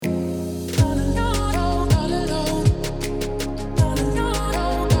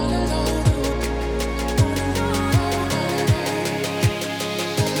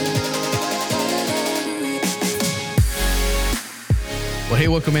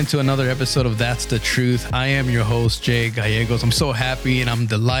welcome into another episode of That's the Truth. I am your host, Jay Gallegos. I'm so happy and I'm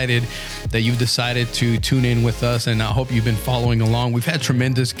delighted that you've decided to tune in with us, and I hope you've been following along. We've had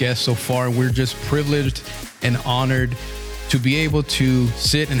tremendous guests so far, and we're just privileged and honored to be able to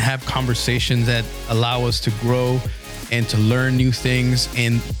sit and have conversations that allow us to grow and to learn new things,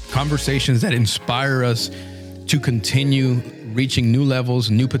 and conversations that inspire us to continue reaching new levels,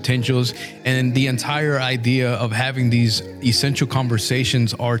 new potentials. And the entire idea of having these essential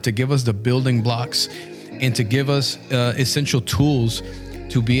conversations are to give us the building blocks and to give us essential tools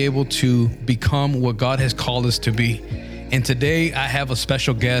to be able to become what God has called us to be. And today I have a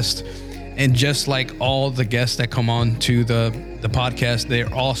special guest, and just like all the guests that come on to the podcast,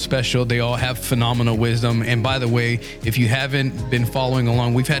 they're all special. They all have phenomenal wisdom. And by the way, if you haven't been following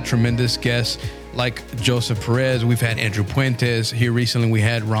along, we've had tremendous guests like Joseph Perez. We've had Andrew Puentes here recently. We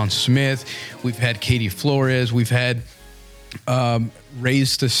had Ron Smith. We've had Katie Flores. We've had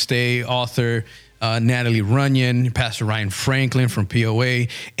Raised to Stay author Natalie Runyon, Pastor Ryan Franklin from POA,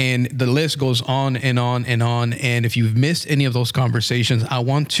 and the list goes on and on and on. And if you've missed any of those conversations, I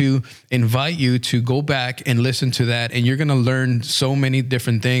want to invite you to go back and listen to that, and you're going to learn so many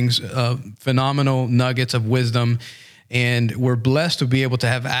different things, phenomenal nuggets of wisdom. And we're blessed to be able to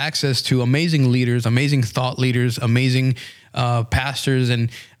have access to amazing leaders, amazing thought leaders, amazing pastors, and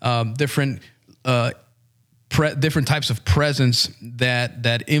different types of presence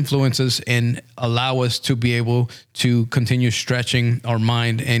that influence us and allow us to be able to continue stretching our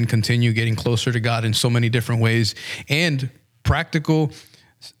mind and continue getting closer to God in so many different ways, and practical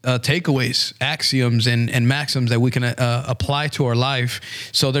takeaways, axioms, and maxims that we can apply to our life.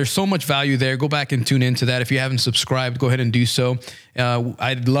 So there's so much value there. Go back and tune into that. If you haven't subscribed, go ahead and do so.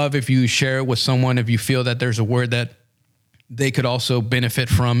 I'd love if you share it with someone if you feel that there's a word that they could also benefit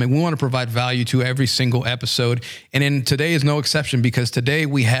from. And we want to provide value to every single episode. And then today is no exception, because today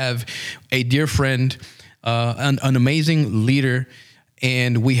we have a dear friend, an amazing leader,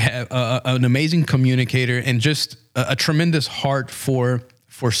 and we have an amazing communicator, and just a tremendous heart for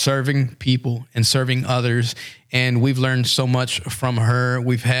serving people and serving others. And we've learned so much from her.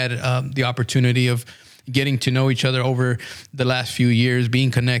 We've had the opportunity of getting to know each other over the last few years,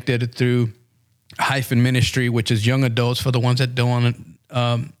 being connected through Hyphen Ministry, which is young adults. For the ones that don't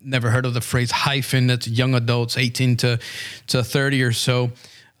never heard of the phrase Hyphen, that's young adults 18 to 30 or so.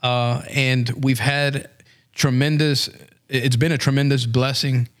 And we've had it's been a tremendous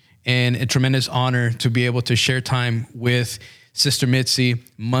blessing and a tremendous honor to be able to share time with Sister Mitzi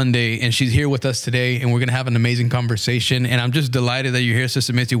Monday, and she's here with us today, and we're going to have an amazing conversation. And I'm just delighted that you're here,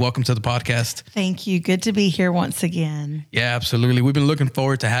 Sister Mitzi. Welcome to the podcast. Thank you. Good to be here once again. Yeah, absolutely. We've been looking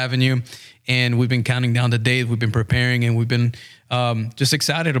forward to having you, and we've been counting down the days. We've been preparing, and we've been just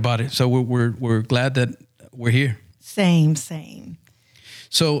excited about it. So we're glad that we're here. Same.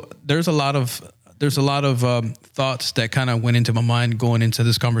 So there's a lot of thoughts that kind of went into my mind going into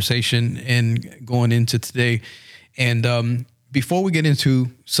this conversation and going into today. And before we get into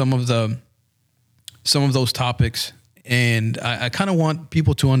some of those topics, and I kind of want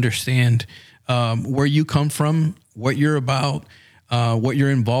people to understand where you come from, what you're about, what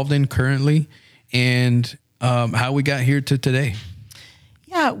you're involved in currently, and how we got here to today.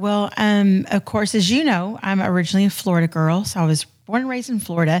 Yeah, well, of course, as you know, I'm originally a Florida girl, so I was born and raised in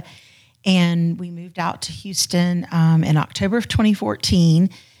Florida, and we moved out to Houston in October of 2014,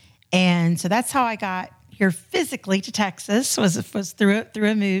 and so that's how I got here physically to Texas, was through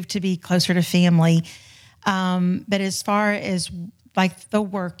a move to be closer to family. But as far as like the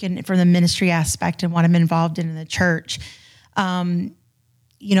work and for the ministry aspect and what I'm involved in the church, I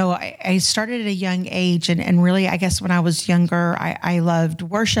started at a young age, and really, I guess when I was younger, I loved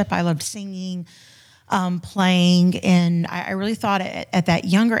worship, I loved singing, playing, and I really thought at that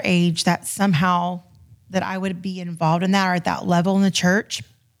younger age that somehow that I would be involved in that or at that level in the church.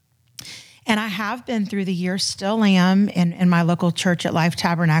 And I have been through the years, still am in my local church at Life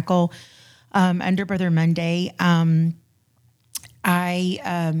Tabernacle under Brother Monday.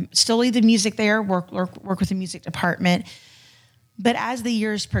 I still lead the music there, work with the music department. But as the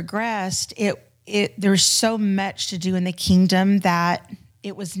years progressed, there's so much to do in the kingdom that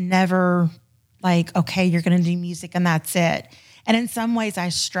it was never like, okay, you're going to do music and that's it. And in some ways, I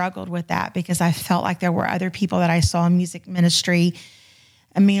struggled with that because I felt like there were other people that I saw in music ministry,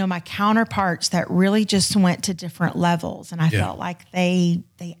 my counterparts that really just went to different levels. And I felt like they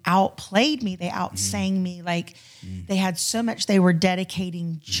outplayed me. They outsang me. Like they had so much they were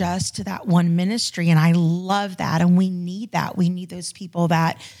dedicating just to that one ministry. And I love that. And we need that. We need those people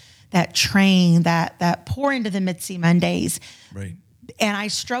that train, that pour into the Mitzi Mondays. Right. And I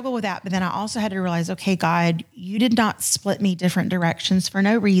struggle with that. But then I also had to realize, okay, God, you did not split me different directions for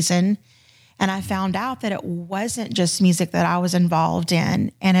no reason. And I found out that it wasn't just music that I was involved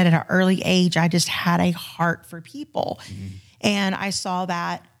in. And at an early age, I just had a heart for people. And I saw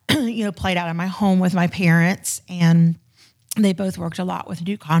that, played out in my home with my parents. And they both worked a lot with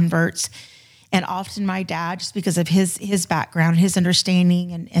new converts. And often my dad, just because of his background, his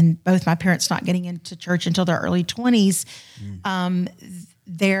understanding, and both my parents not getting into church until their early 20s,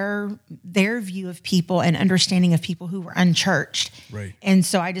 their view of people and understanding of people who were unchurched. Right. And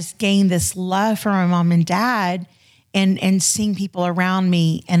so I just gained this love for my mom and dad, and seeing people around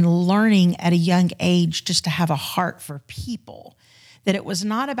me and learning at a young age just to have a heart for people. That it was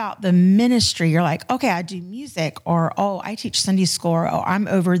not about the ministry. You're like, okay, I do music, or, oh, I teach Sunday school, or, oh, I'm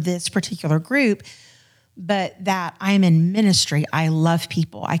over this particular group, but that I'm in ministry. I love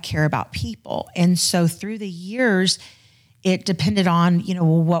people. I care about people. And so through the years, it depended on,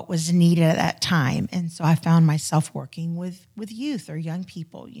 what was needed at that time. And so I found myself working with youth or young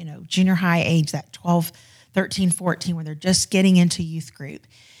people, junior high age, that 12, 13, 14, where they're just getting into youth group.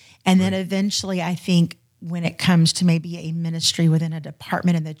 And then eventually, I think, when it comes to maybe a ministry within a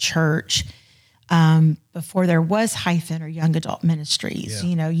department in the church, before there was hyphen or young adult ministries,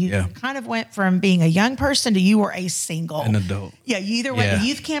 you kind of went from being a young person to you were a single. An adult. Yeah, you either went to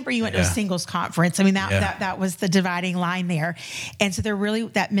youth camp or you went to a singles conference. I mean, that was the dividing line there. And so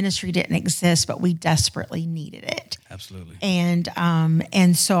that ministry didn't exist, but we desperately needed it. Absolutely.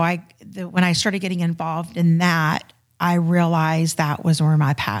 And so when I started getting involved in that, I realized that was where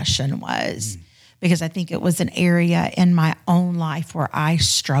my passion was. Because I think it was an area in my own life where I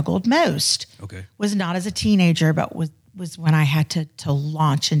struggled most. Okay. Was not as a teenager, but was when I had to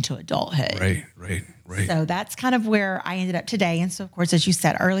launch into adulthood. Right. So that's kind of where I ended up today. And so, of course, as you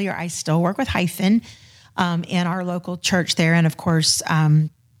said earlier, I still work with Hyphen in our local church there. And, of course,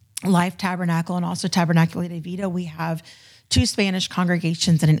 Life Tabernacle and also Tabernacle de Vida. We have 2 Spanish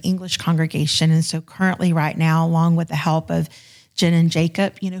congregations and an English congregation. And so currently right now, along with the help of Jen and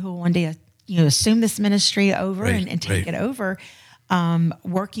Jacob, who will one day assume this ministry over and take it over,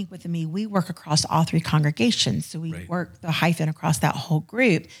 working with me, we work across all 3 congregations. So we work the hyphen across that whole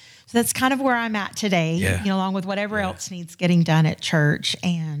group. So that's kind of where I'm at today, along with whatever else needs getting done at church.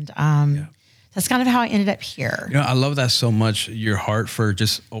 And that's kind of how I ended up here. I love that so much, your heart for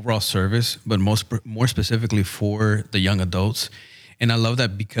just overall service, but more specifically for the young adults. And I love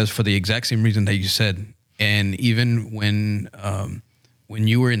that because for the exact same reason that you said, and even when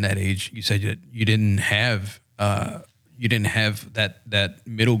you were in that age, you said that you didn't have that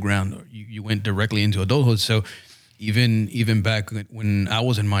middle ground. You went directly into adulthood. So even back when I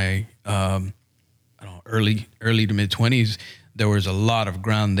was in my early to mid 20s, there was a lot of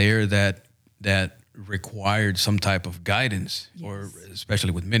ground there that required some type of guidance, or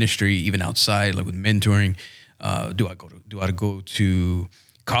especially with ministry, even outside, like with mentoring. Do I go to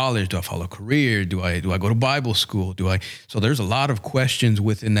college? Do I follow a career? Do I go to Bible school? So there's a lot of questions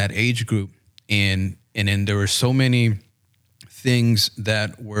within that age group. And then there were so many things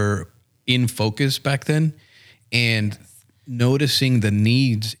that were in focus back then, and noticing the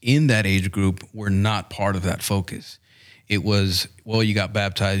needs in that age group were not part of that focus. It was, well, you got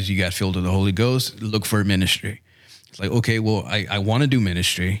baptized, you got filled with the Holy Ghost, look for ministry. It's like, okay, well, I want to do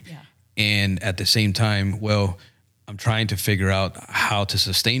ministry. Yeah. And at the same time, well, I'm trying to figure out how to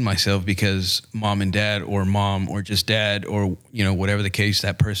sustain myself because mom and dad, or mom or just dad, or, whatever the case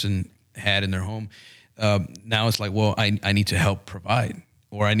that person had in their home. Now it's like, well, I need to help provide,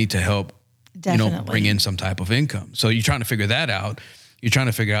 or I need to help, bring in some type of income. So you're trying to figure that out. You're trying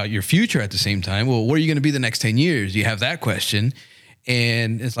to figure out your future at the same time. Well, where are you going to be the next 10 years? You have that question.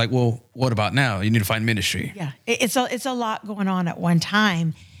 And it's like, well, what about now? You need to find ministry. Yeah. It's a lot going on at one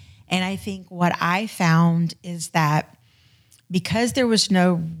time. And I think what I found is that because there was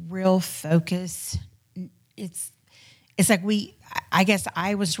no real focus, it's like I guess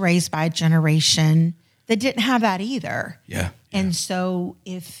I was raised by a generation that didn't have that either. Yeah. And so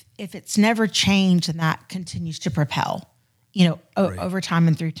if it's never changed, and that continues to propel, over time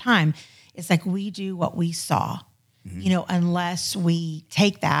and through time, it's like we do what we saw. Unless we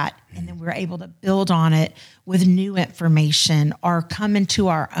take that and then we're able to build on it with new information or come into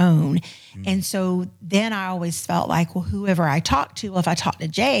our own. And so then I always felt like, well, whoever I talk to, if I talk to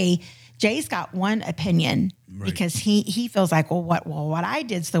Jay's got one opinion because he feels like, well, what I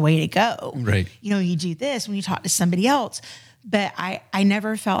did's the way to go. Right. You do this when you talk to somebody else. But I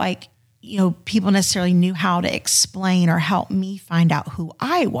never felt like, people necessarily knew how to explain or help me find out who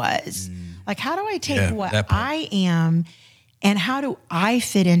I was. Like, how do I take what I am and how do I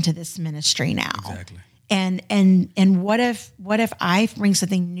fit into this ministry now? Exactly. And what if I bring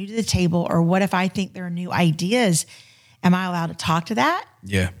something new to the table, or what if I think there are new ideas? Am I allowed to talk to that?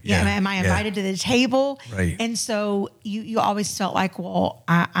 Yeah. Am I invited to the table? Right. And so you always felt like, well,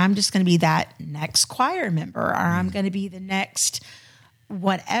 I'm just going to be that next choir member, or I'm going to be the next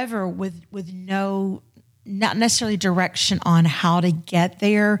whatever, with not necessarily direction on how to get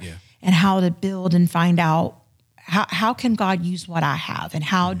there, and how to build and find out how can God use what I have, and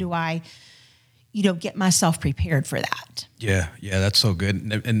how do I, get myself prepared for that. Yeah. That's so good.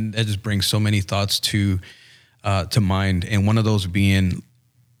 And that just brings so many thoughts to mind. And one of those being,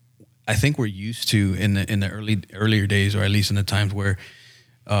 I think we're used to in the earlier days, or at least in the times where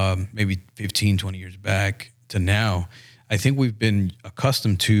maybe 15, 20 years back to now, I think we've been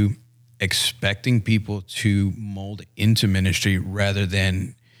accustomed to expecting people to mold into ministry rather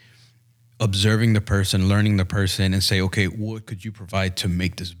than observing the person, learning the person, and say, okay, what could you provide to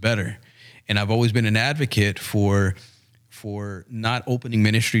make this better? And I've always been an advocate for not opening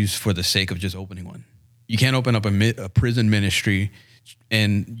ministries for the sake of just opening one. You can't open up a prison ministry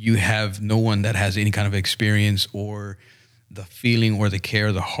and you have no one that has any kind of experience or the feeling or the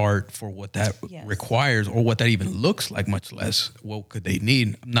care, the heart for what that requires, or what that even looks like, much less what could they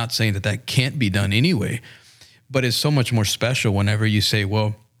need. I'm not saying that can't be done anyway, but it's so much more special whenever you say,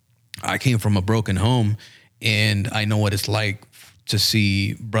 well, I came from a broken home and I know what it's like to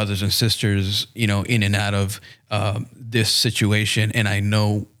see brothers and sisters, in and out of this situation. And I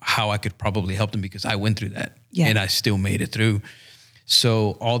know how I could probably help them because I went through that and I still made it through.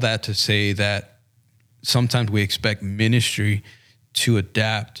 So all that to say that sometimes we expect ministry to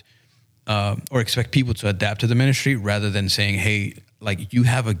adapt, or expect people to adapt to the ministry rather than saying, hey, like, you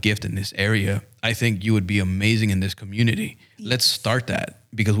have a gift in this area. I think you would be amazing in this community. Let's start that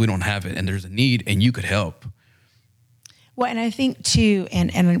because we don't have it and there's a need and you could help. Well, and I think too,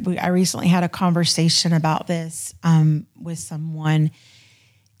 I recently had a conversation about this with someone,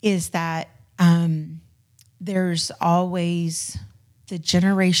 is that there's always the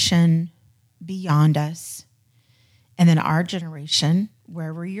generation beyond us, and then our generation,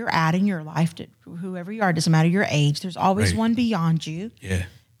 wherever you're at in your life, whoever you are, doesn't matter your age, there's always one beyond you. Yeah.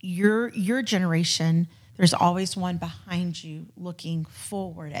 Your generation, there's always one behind you looking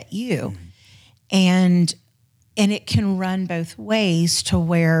forward at you. And it can run both ways to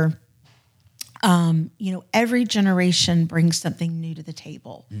where, every generation brings something new to the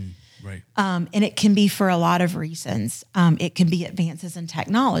table. Right. And it can be for a lot of reasons. It can be advances in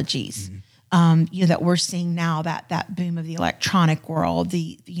technologies, that we're seeing now, that boom of the electronic world,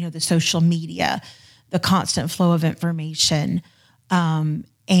 the social media, the constant flow of information.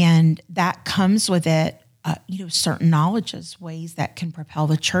 And that comes with it, certain knowledges, ways that can propel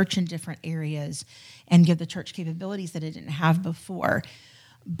the church in different areas and give the church capabilities that it didn't have before.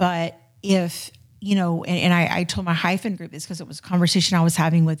 But if, I told my hyphen group this because it was a conversation I was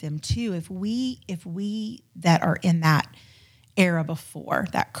having with them too. If we that are in that era before,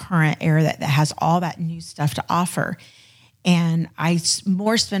 that current era that has all that new stuff to offer, and I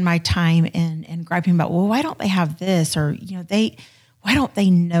more spend my time in griping about, well, why don't they have this? Or, why don't they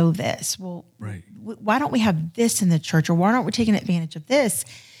know this? Well, why don't we have this in the church? Or why aren't we taking advantage of this?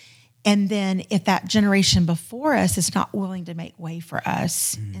 And then if that generation before us is not willing to make way for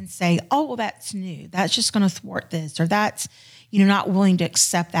us and say, oh, well, that's new, that's just going to thwart this, or that's, not willing to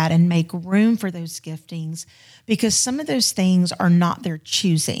accept that and make room for those giftings, because some of those things are not their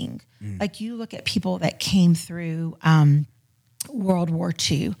choosing. Like, you look at people that came through World War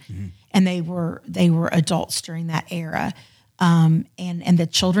II, and they were adults during that era. And the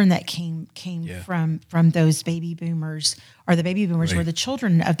children that came from those baby boomers, or the baby boomers were the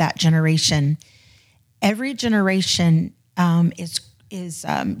children of that generation. Every generation is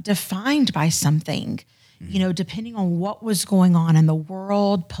defined by something, depending on what was going on in the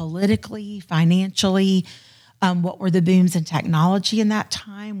world, politically, financially, what were the booms in technology in that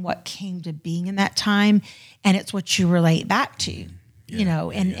time, what came to being in that time, and it's what you relate back to.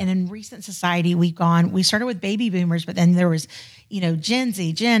 And in recent society, we started with baby boomers, but then there was, Gen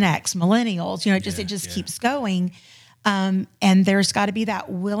Z, Gen X, millennials, it just keeps going. And there's got to be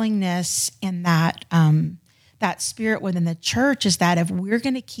that willingness and that spirit within the church, is that if we're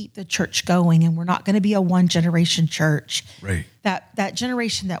going to keep the church going and we're not going to be a one generation church, that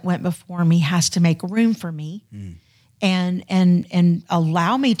generation that went before me has to make room for me and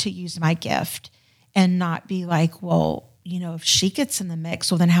allow me to use my gift, and not be like, well, if she gets in the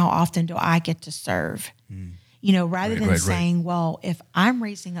mix, well, then how often do I get to serve? Rather than saying, well, if I'm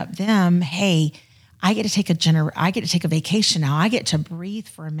raising up them, hey, I get to take a vacation now. I get to breathe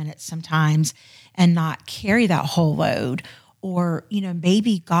for a minute sometimes and not carry that whole load. or,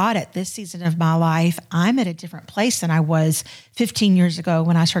 maybe God at this season of my life, I'm at a different place than I was 15 years ago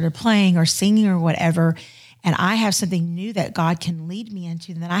when I started playing or singing or whatever. And I have something new that God can lead me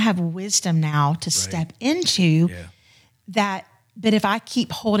into, and then I have wisdom now to step into that. But if I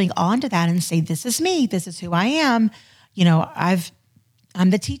keep holding on to that and say, this is me, this is who I am, I'm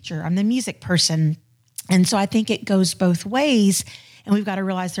the teacher, I'm the music person. And so I think it goes both ways, and we've got to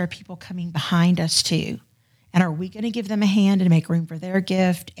realize there are people coming behind us too. And are we going to give them a hand and make room for their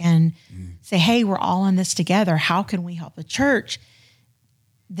gift and say, hey, we're all in this together. How can we help the church?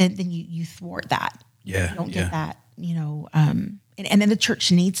 Then you thwart that. Yeah. You don't get that, and then the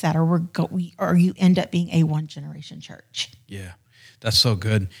church needs that, or you end up being a one generation church. Yeah. That's so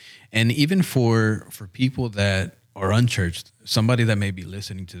good. And even for people that are unchurched, somebody that may be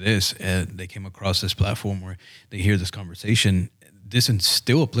listening to this and they came across this platform or they hear this conversation, this is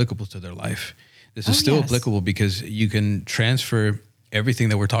still applicable to their life. This is still applicable because you can transfer everything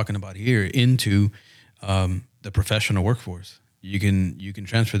that we're talking about here into the professional workforce. You can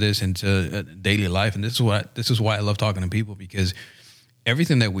transfer this into daily life, and this is why I love talking to people, because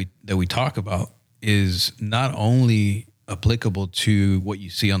everything that we talk about is not only applicable to what you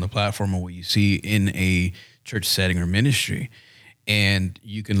see on the platform or what you see in a church setting or ministry, and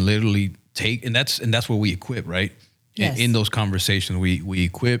you can literally take, and that's where we equip, right? Yes. In those conversations, we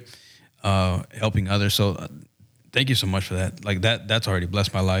equip, helping others. So thank you so much for that. Like that's already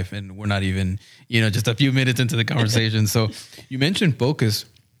blessed my life, and we're not even, just a few minutes into the conversation. So you mentioned focus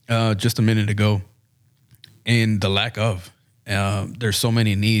just a minute ago, and the lack of. There's so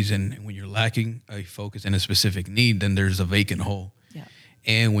many needs, and when you're lacking a focus in a specific need, then there's a vacant hole. Yeah.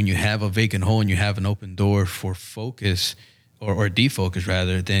 And when you have a vacant hole and you have an open door for focus or defocus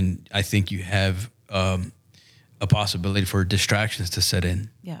rather, then I think you have a possibility for distractions to set in.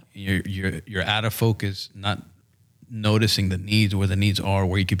 Yeah. You're out of focus, not noticing the needs, where the needs are,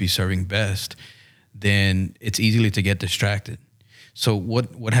 where you could be serving best, then it's easily to get distracted. So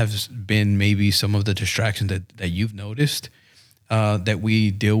what has been maybe some of the distractions that you've noticed that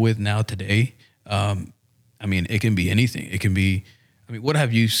we deal with now today? It can be anything. It can be, what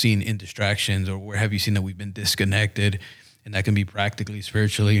have you seen in distractions, or where have you seen that we've been disconnected? And that can be practically,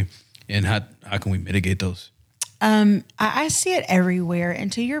 spiritually. And how can we mitigate those? I see it everywhere.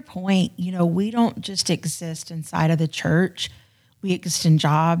 And to your point, we don't just exist inside of the church. We exist in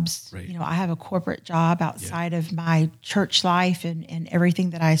jobs. Right. I have a corporate job outside of my church life and everything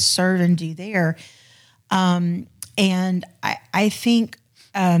that I serve and do there. And I think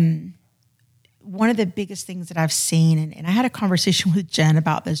one of the biggest things that I've seen, and I had a conversation with Jen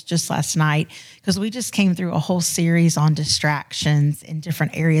about this just last night, because we just came through a whole series on distractions in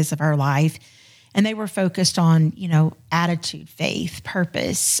different areas of our life. And they were focused on, attitude, faith,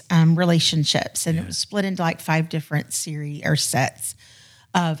 purpose, relationships. And it was split into like 5 different series or sets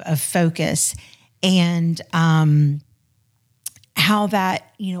of focus. And how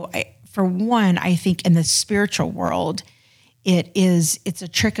that, for one, I think in the spiritual world, it's a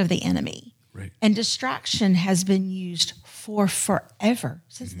trick of the enemy. Right. And distraction has been used for forever,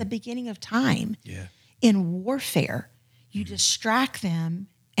 since the beginning of time. Yeah. In warfare, you distract them,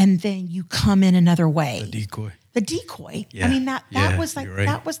 and then you come in another way. The decoy. Yeah. That was like, right.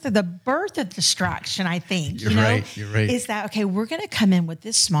 That was the birth of distraction, I think. You're right. Is that, okay, we're going to come in with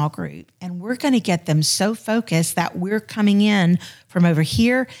this small group, and we're going to get them so focused that we're coming in from over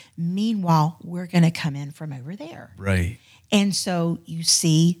here. Meanwhile, we're going to come in from over there. Right. And so you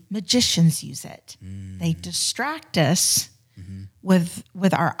see magicians use it. They distract us with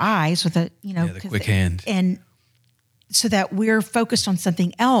our eyes, with the quick hand. And so that we're focused on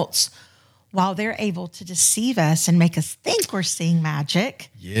something else, while they're able to deceive us and make us think we're seeing magic.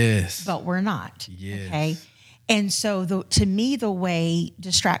 Yes. But we're not. Yes. Okay. And so to me, the way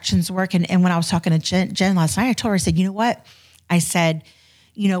distractions work, and when I was talking to Jen last night, I told her, I said, you know what? I said,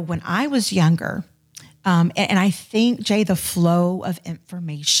 when I was younger, and I think, Jay, the flow of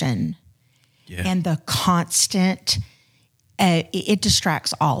information and the constant, it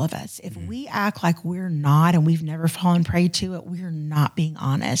distracts all of us. If we act like we're not, and we've never fallen prey to it, we're not being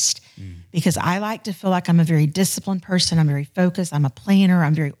honest. Because I like to feel like I'm a very disciplined person. I'm very focused. I'm a planner.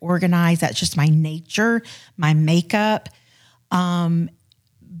 I'm very organized. That's just my nature, my makeup. But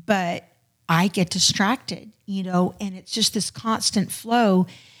I get distracted, and it's just this constant flow.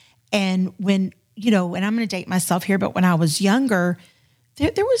 And when, and I'm going to date myself here, but when I was younger,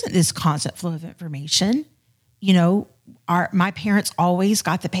 there wasn't this constant flow of information. My parents always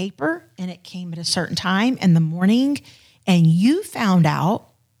got the paper, and it came at a certain time in the morning, and you found out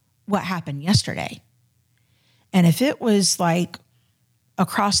what happened yesterday. And if it was like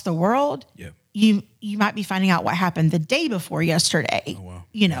across the world, you might be finding out what happened the day before yesterday, Oh, wow.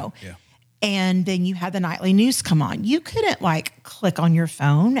 you know, Yeah. and then you had the nightly news come on. You couldn't like click on your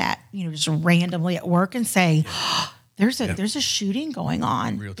phone at, just randomly at work and say, there's a shooting going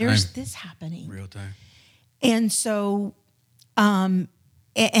on. Real time. There's this happening. Real time. And so, and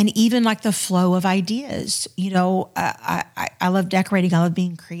even like the flow of ideas, I love decorating. I love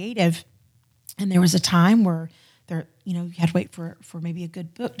being creative. And there was a time where you had to wait for maybe a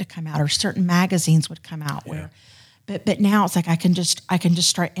good book to come out, or certain magazines would come out but now it's like I can just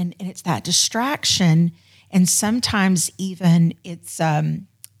start, and it's that distraction. And sometimes even it's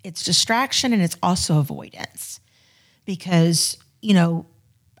distraction, and it's also avoidance, because,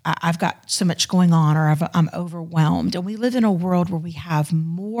 I've got so much going on, or I'm overwhelmed. And we live in a world where we have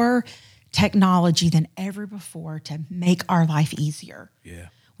more technology than ever before to make our life easier. Yeah.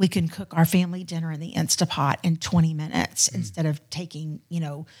 We can cook our family dinner in the Instapot in 20 minutes instead of taking,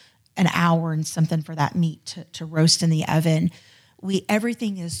 an hour and something for that meat to roast in the oven.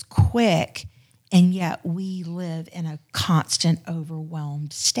 Everything is quick, and yet we live in a constant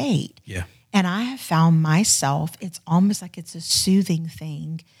overwhelmed state. Yeah. And I have found myself, it's almost like it's a soothing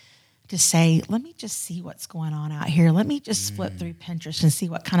thing to say, let me just see what's going on out here. Let me just flip through Pinterest and see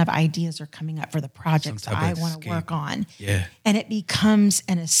what kind of ideas are coming up for the projects that I want to work on. Yeah. And it becomes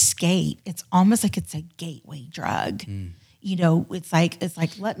an escape. It's almost like it's a gateway drug. It's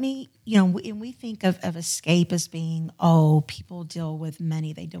like, let me, and we think of escape as being, people deal with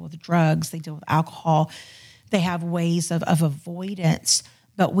money, they deal with drugs, they deal with alcohol, they have ways of avoidance,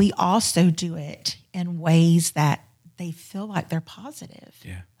 but we also do it in ways that they feel like they're positive.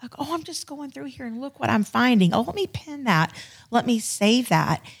 Yeah. Like, I'm just going through here and look what I'm finding. Let me pin that. Let me save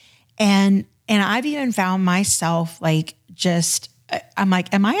that. And I've even found myself like I'm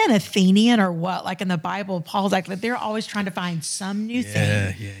like, am I an Athenian or what? Like in the Bible, Paul's like, they're always trying to find some new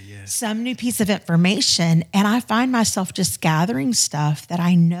thing, some new piece of information. And I find myself just gathering stuff that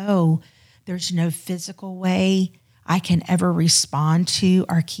I know there's no physical way I can ever respond to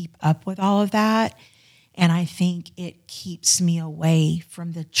or keep up with all of that. And I think it keeps me away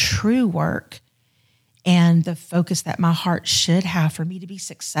from the true work and the focus that my heart should have for me to be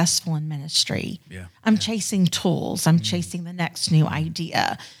successful in ministry. Yeah. I'm chasing tools. I'm chasing the next new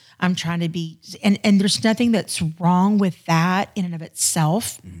idea. I'm trying to be, and there's nothing that's wrong with that in and of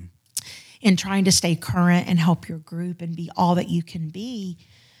itself, in trying to stay current and help your group and be all that you can be.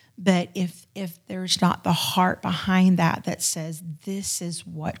 But if there's not the heart behind that says, this is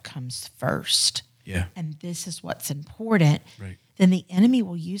what comes first, and this is what's important, right, then the enemy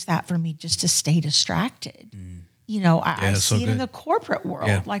will use that for me just to stay distracted. I see it in the corporate world.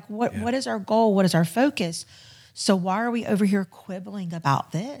 Yeah. Like what is our goal? What is our focus? So why are we over here quibbling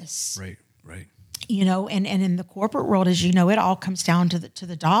about this? Right. And in the corporate world, as you know, it all comes down to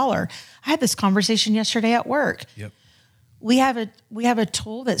the dollar. I had this conversation yesterday at work. Yep. We have a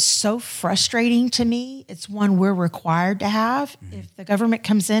tool that's so frustrating to me. It's one we're required to have. If the government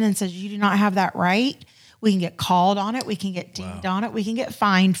comes in and says you do not have that right, we can get called on it. We can get dinged on it. We can get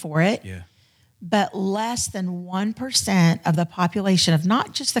fined for it. Yeah. But less than 1% of the population of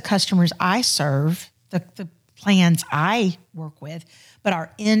not just the customers I serve, the plans I work with, but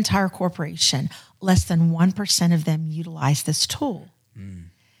our entire corporation, less than 1% of them utilize this tool.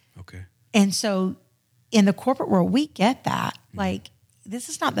 Okay. And so in the corporate world, we get that. Like, this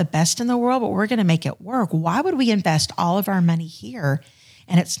is not the best in the world, but we're going to make it work. Why would we invest all of our money here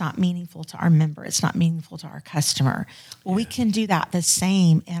and it's not meaningful to our member? It's not meaningful to our customer. Well, we can do that the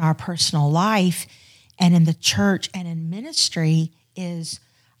same in our personal life and in the church and in ministry. Is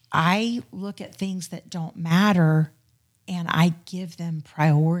I look at things that don't matter and I give them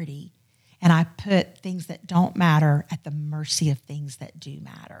priority, and I put things that don't matter at the mercy of things that do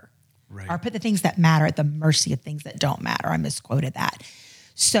matter. Right. Or put the things that matter at the mercy of things that don't matter. I misquoted that.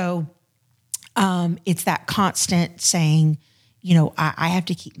 So it's that constant saying, I have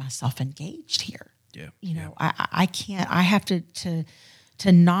to keep myself engaged here. Yeah. I can't, I have to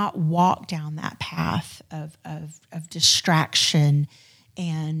not walk down that path of distraction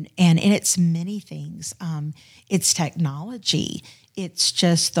and it's many things. It's technology. It's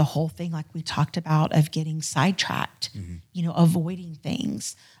just the whole thing, like we talked about, of getting sidetracked, avoiding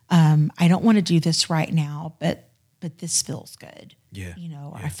things. I don't want to do this right now, but this feels good. Yeah.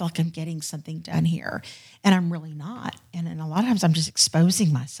 I feel like I'm getting something done here, and I'm really not. And a lot of times I'm just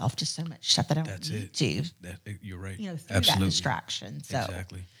exposing myself to so much stuff that I don't need to. You're right. Through Absolutely. that distraction. So.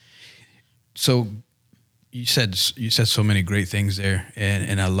 Exactly. So you said so many great things there,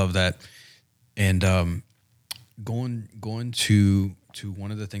 and I love that. And going to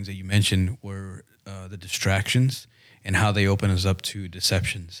one of the things that you mentioned were the distractions and how they open us up to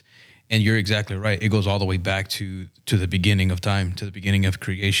deceptions. And you're exactly right. It goes all the way back to the beginning of time, to the beginning of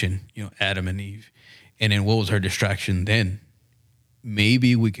creation, Adam and Eve. And then what was her distraction then?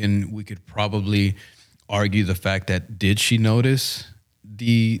 Maybe we could probably argue the fact that, did she notice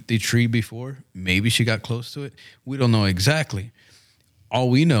the tree before? Maybe she got close to it. We don't know exactly. All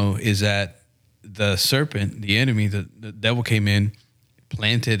we know is that the serpent, the enemy, the devil came in,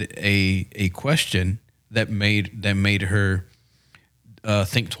 planted a question that made her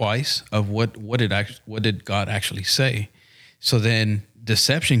think twice of what did God actually say. So then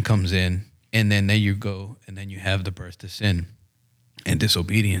deception comes in, and then there you go, and then you have the birth to sin and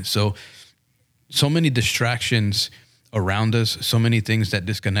disobedience. So many distractions around us, so many things that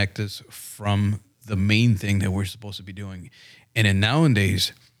disconnect us from the main thing that we're supposed to be doing. And then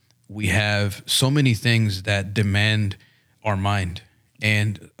nowadays, we have so many things that demand our mind.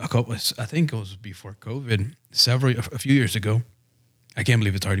 And I think it was before COVID, a few years ago. I can't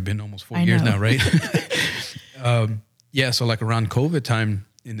believe it's already been almost 4 years now, right? So like around COVID time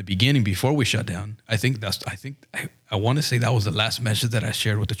in the beginning, before we shut down, I want to say that was the last message that I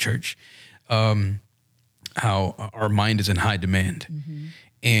shared with the church. How our mind is in high demand. Mm-hmm.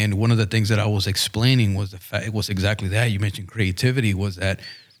 And one of the things that I was explaining was the fact, it was exactly that. You mentioned creativity, was that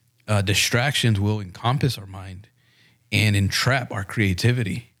distractions will encompass our mind and entrap our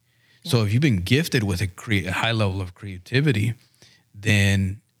creativity. Yeah. So if you've been gifted with a high level of creativity,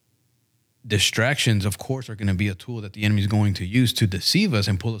 then distractions, of course, are going to be a tool that the enemy is going to use to deceive us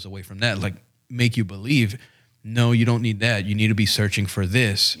and pull us away from that. Like, make you believe, no, you don't need that. You need to be searching for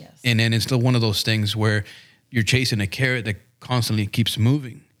this. Yes. And then it's still one of those things where you're chasing a carrot that constantly keeps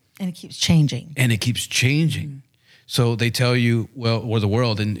moving. And it keeps changing. Mm-hmm. So they tell you, or the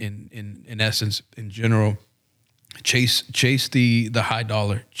world in essence, in general, chase the high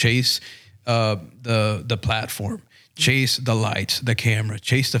dollar, chase the platform, chase the lights, the camera,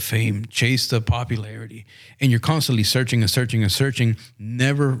 chase the fame, chase the popularity. And you're constantly searching and searching and searching,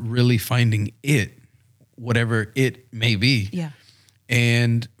 never really finding it, whatever it may be. Yeah.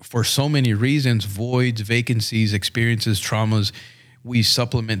 And for so many reasons, voids, vacancies, experiences, traumas, we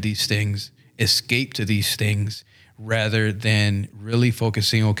supplement these things, escape to these things, rather than really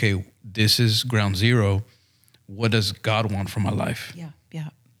focusing, okay, this is ground zero. What does God want from my life? Yeah.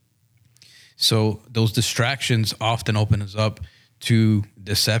 So those distractions often open us up to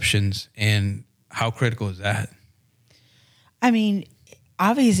deceptions. And how critical is that? I mean,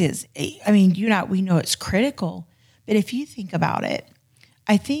 obviously we know it's critical, but if you think about it,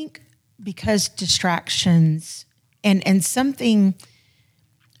 I think because distractions people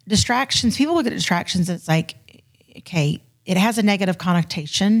look at distractions, it's like, okay, it has a negative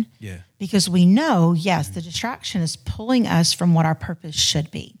connotation. Yeah. Because we know, yes, the distraction is pulling us from what our purpose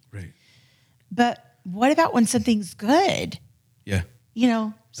should be. Right. But what about when something's good? Yeah.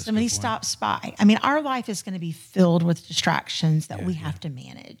 Somebody stops by. I mean, our life is going to be filled with distractions that we have to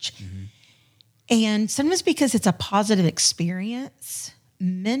manage. Mm-hmm. And sometimes because it's a positive experience,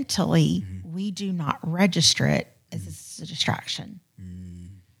 mentally, we do not register it as this is a distraction.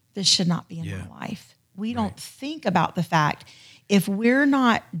 This should not be in my life. We don't think about the fact, if we're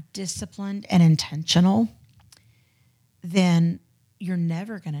not disciplined and intentional, then you're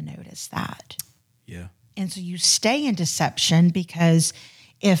never going to notice that. Yeah. And so you stay in deception because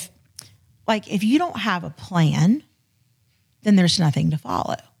if you don't have a plan, then there's nothing to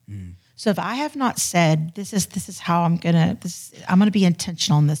follow. So if I have not said, this is how I'm going to be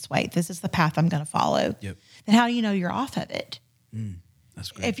intentional in this way, this is the path I'm going to follow, then how do you know you're off of it?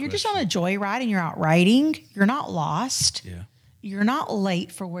 That's a great If you're question. just on a joyride and you're out riding, you're not lost. Yeah. You're not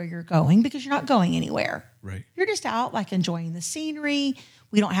late for where you're going because you're not going anywhere. Right. You're just out enjoying the scenery.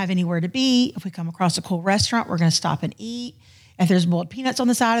 We don't have anywhere to be. If we come across a cool restaurant, we're going to stop and eat. If there's boiled peanuts on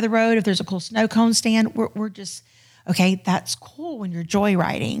the side of the road, if there's a cool snow cone stand, we're just, okay, that's cool when you're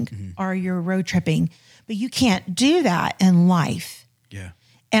joyriding or you're road tripping. But you can't do that in life. Yeah.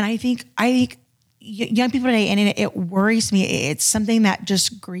 And I think young people today, and it worries me. It's something that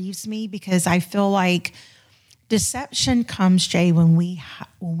just grieves me because I feel like deception comes, Jay, when we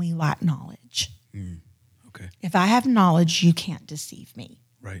lack knowledge. Okay. If I have knowledge, you can't deceive me.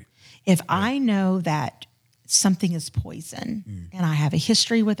 Right. If I know that something is poison and I have a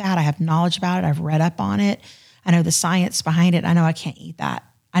history with that, I have knowledge about it, I've read up on it, I know the science behind it, I know I can't eat that.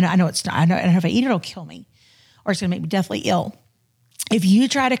 I know it's not. I know if I eat it, it'll kill me, or it's going to make me deathly ill. If you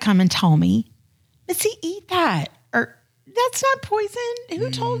try to come and tell me, Mitzi, eat that, or that's not poison. Who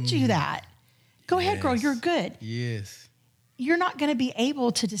told you that? Go ahead, girl. You're good. Yes. You're not going to be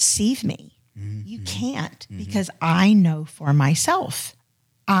able to deceive me. You can't, because I know for myself.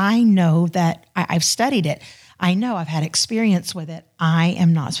 I know that I've studied it. I know I've had experience with it. I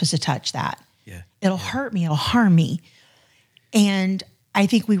am not supposed to touch that. Yeah. It'll hurt me. It'll harm me. And I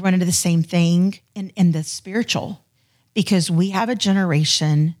think we run into the same thing in the spiritual, because we have a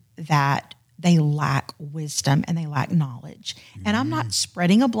generation that they lack wisdom and they lack knowledge. And I'm not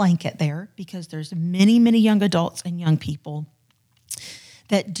spreading a blanket there, because there's many, many young adults and young people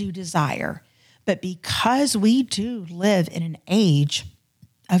that do desire. But because we do live in an age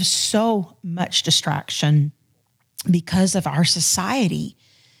of so much distraction because of our society,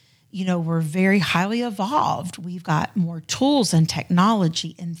 we're very highly evolved. We've got more tools and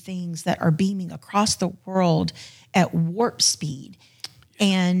technology and things that are beaming across the world at warp speed.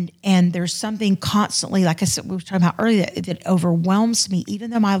 And there's something constantly, like I said, we were talking about earlier, that overwhelms me.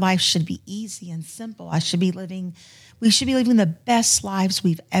 Even though my life should be easy and simple, we should be living the best lives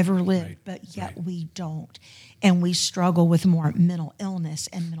we've ever lived, Right. but yet we don't. And we struggle with more mental illness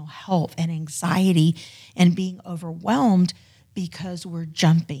and mental health and anxiety and being overwhelmed because we're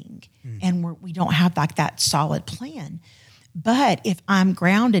jumping and we don't have like that solid plan. But if I'm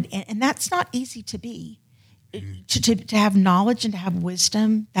grounded, and that's not easy to be, to have knowledge and to have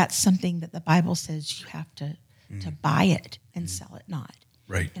wisdom, that's something that the Bible says you have to buy it and sell it not.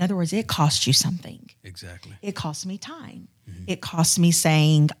 Right. In other words, it costs you something. Exactly. It costs me time. It costs me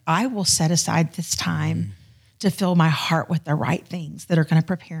saying, I will set aside this time to fill my heart with the right things that are going to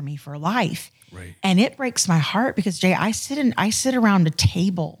prepare me for life. Right. And it breaks my heart because, Jay, I sit around a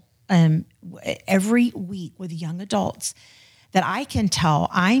table every week with young adults that I can tell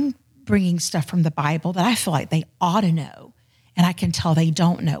I'm bringing stuff from the Bible that I feel like they ought to know, and I can tell they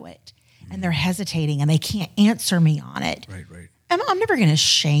don't know it, and they're hesitating and they can't answer me on it. Right, right. And I'm never going to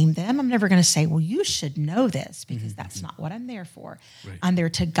shame them. I'm never going to say, well, you should know this, because that's not what I'm there for. Right. I'm there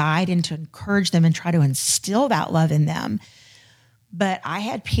to guide and to encourage them and try to instill that love in them. But I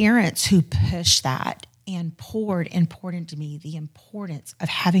had parents who pushed that and poured into me the importance of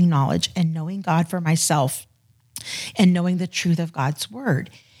having knowledge and knowing God for myself and knowing the truth of God's word.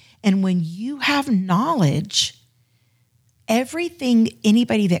 And when you have knowledge, everything,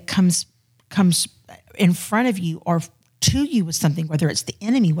 anybody that comes in front of you or to you with something, whether it's the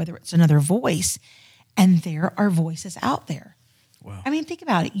enemy, whether it's another voice, and there are voices out there. Wow. I mean, think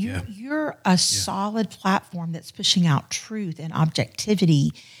about it. You're a solid platform that's pushing out truth and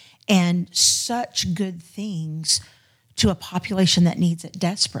objectivity and such good things to a population that needs it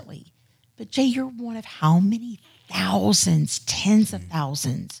desperately. But Jay, you're one of how many thousands, tens of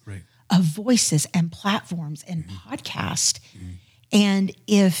thousands Right. of voices and platforms and podcasts. And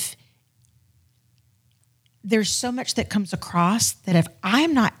if there's so much that comes across that if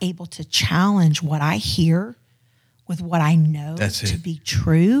I'm not able to challenge what I hear with what I know to be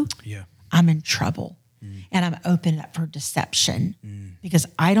true, I'm in trouble. And I'm opening up for deception because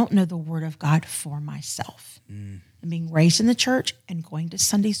I don't know the word of God for myself. And being raised in the church and going to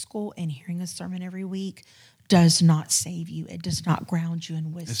Sunday school and hearing a sermon every week does not save you. It does not ground you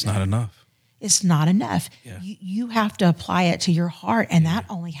in wisdom. It's not enough. It's not enough. Yeah. You have to apply it to your heart, and that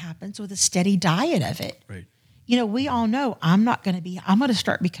only happens with a steady diet of it. Right. We all know I'm going to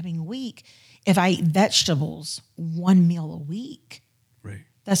start becoming weak if I eat vegetables one meal a week. Right.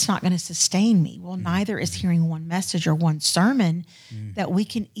 That's not going to sustain me. Well, neither is hearing one message or one sermon that we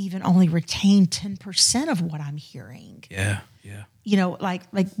can even only retain 10% of what I'm hearing. Yeah.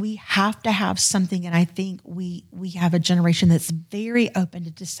 Like we have to have something. And I think we have a generation that's very open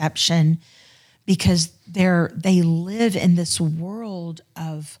to deception because they live in this world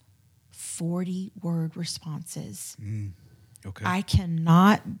of 40-word responses. Okay. I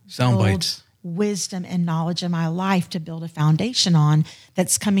cannot Sound build bites. wisdom and knowledge in my life to build a foundation on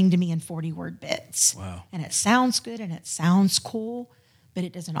that's coming to me in 40-word bits. Wow. And it sounds good and it sounds cool, but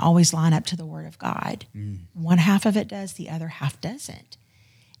it doesn't always line up to the word of God. One half of it does, the other half doesn't.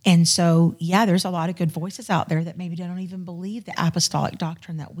 And so, there's a lot of good voices out there that maybe don't even believe the apostolic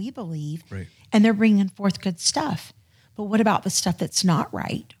doctrine that we believe. Right. And they're bringing forth good stuff. But what about the stuff that's not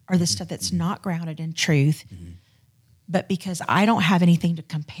right or the stuff that's not grounded in truth? But because I don't have anything to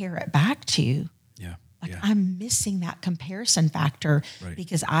compare it back to, I'm missing that comparison factor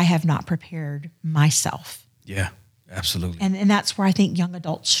because I have not prepared myself. Yeah, absolutely. And that's where I think young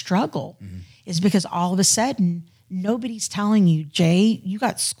adults struggle is because all of a sudden, nobody's telling you, Jay, you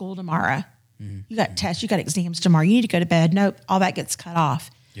got school tomorrow. You got tests, you got exams tomorrow. You need to go to bed. Nope, all that gets cut off.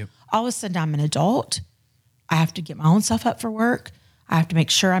 Yep. All of a sudden, I'm an adult. I have to get my own self up for work. I have to make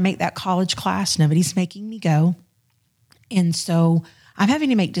sure I make that college class. Nobody's making me go. And so I'm having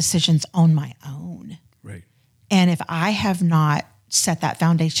to make decisions on my own. Right. And if I have not set that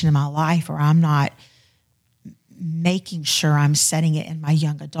foundation in my life, or I'm not making sure I'm setting it in my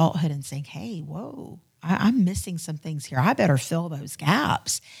young adulthood and saying, hey, whoa, I'm missing some things here. I better fill those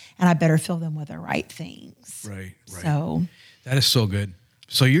gaps, and I better fill them with the right things. Right. So That is so good.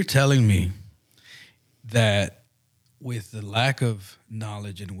 So you're telling me that with the lack of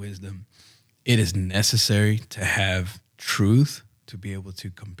knowledge and wisdom, it is necessary to have truth to be able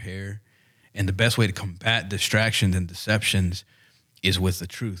to compare. And the best way to combat distractions and deceptions is with the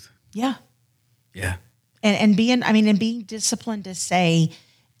truth. yeah. Yeah. And being disciplined to say,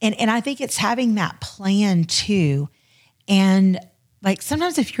 and I think it's having that plan too. And like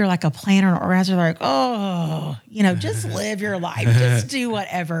sometimes if you're like a planner or organizer, they're like, oh, just live your life, just do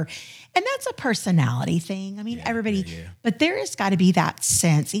whatever. And that's a personality thing. I mean, everybody, but there has got to be that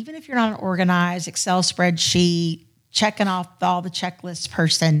sense, even if you're not an organized Excel spreadsheet, checking off all the checklists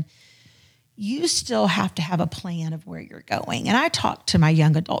person, you still have to have a plan of where you're going. And I talk to my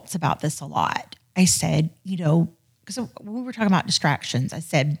young adults about this a lot. I said, because when we were talking about distractions, I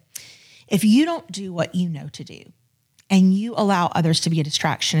said, if you don't do what you know to do and you allow others to be a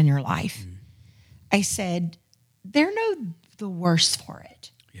distraction in your life, I said, they're the worse for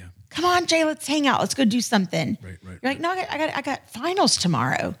it. Yeah. Come on, Jay, let's hang out. Let's go do something. Right. You're like, no, I got finals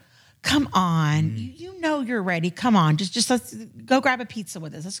tomorrow. Come on. You know you're ready. Come on. Just let's go grab a pizza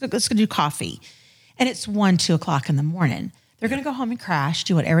with us. Let's go do coffee. And it's 1, 2 o'clock in the morning. They're going to go home and crash,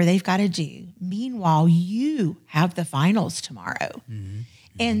 do whatever they've got to do. Meanwhile, you have the finals tomorrow. Mm-hmm.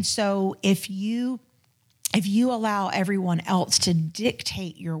 And so if you allow everyone else to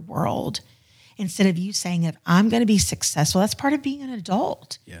dictate your world, instead of you saying, if I'm going to be successful, that's part of being an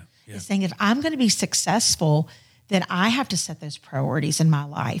adult. Yeah. Is saying, if I'm going to be successful, then I have to set those priorities in my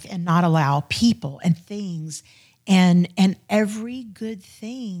life and not allow people and things. And every good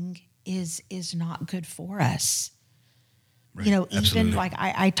thing is not good for us. Right. Even Absolutely. like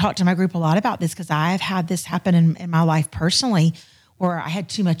I talk to my group a lot about this because I've had this happen in my life personally where I had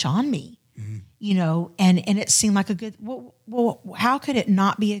too much on me, and it seemed like a good, well, how could it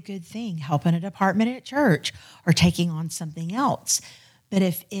not be a good thing? Helping a department at church or taking on something else. But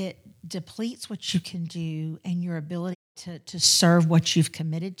if it depletes what you can do and your ability to serve what you've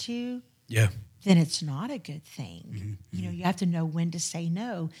committed to, then it's not a good thing. Mm-hmm. You have to know when to say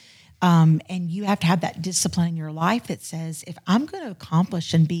no. And you have to have that discipline in your life that says, if I'm going to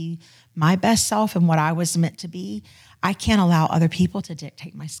accomplish and be my best self and what I was meant to be, I can't allow other people to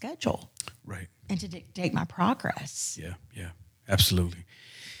dictate my schedule. Right. And to dictate my progress. Yeah, absolutely.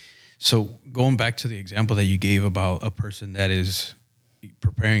 So going back to the example that you gave about a person that is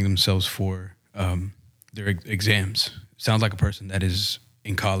preparing themselves for their exams, sounds like a person that is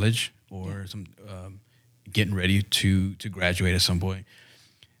in college or getting ready to graduate at some point.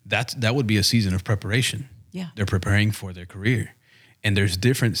 That would be a season of preparation. Yeah. They're preparing for their career. And there's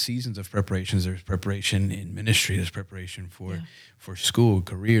different seasons of preparations. There's preparation in ministry. There's preparation for school,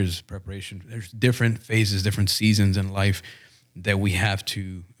 careers, preparation. There's different phases, different seasons in life that we have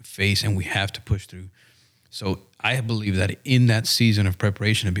to face and we have to push through. So I believe that in that season of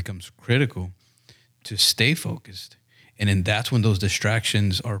preparation, it becomes critical to stay focused. And then that's when those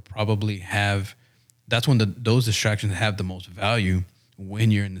distractions those distractions have the most value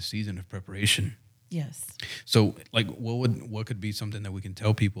when you're in the season of preparation. Yes. So like what could be something that we can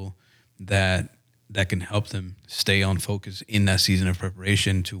tell people that can help them stay on focus in that season of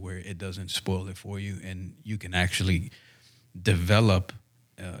preparation to where it doesn't spoil it for you and you can actually develop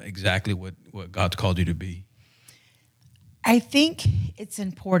exactly what God's called you to be? I think it's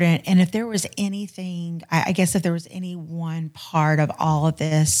important. And if there was anything, I guess if there was any one part of all of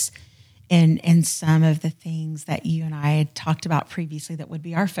this and some of the things that you and I had talked about previously that would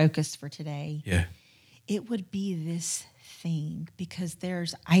be our focus for today, it would be this thing, because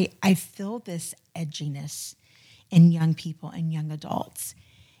I feel this edginess in young people and young adults.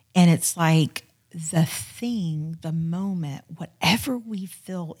 And it's like the moment, whatever we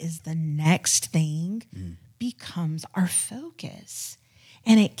feel is the next thing becomes our focus.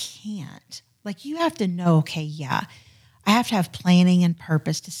 And it can't. Like, you have to know, okay, I have to have planning and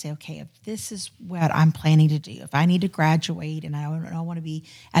purpose to say, okay, if this is what I'm planning to do, if I need to graduate and I want to be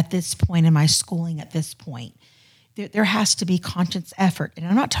at this point in my schooling at this point, there has to be conscious effort. And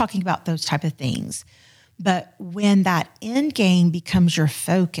I'm not talking about those type of things. But when that end game becomes your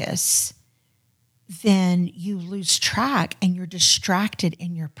focus, then you lose track and you're distracted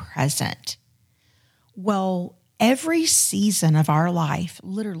in your present. Well, every season of our life,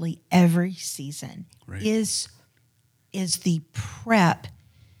 literally every season, is the prep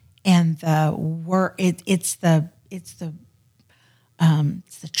and the work. It's the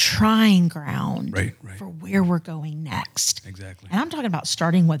trying ground for where we're going next. Exactly. And I'm talking about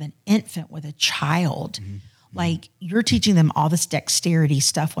starting with an infant, with a child. Like you're teaching them all this dexterity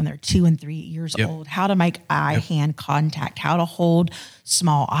stuff when they're 2 and 3 years old, how to make eye-hand contact, how to hold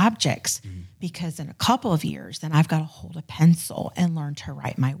small objects. Because in a couple of years, then I've got to hold a pencil and learn to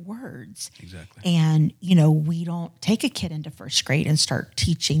write my words. Exactly. And, we don't take a kid into first grade and start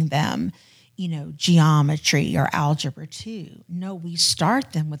teaching them, geometry or algebra 2. No, we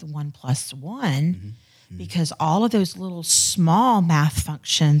start them with 1 + 1 because all of those little small math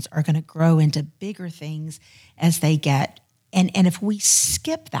functions are going to grow into bigger things as they get. And if we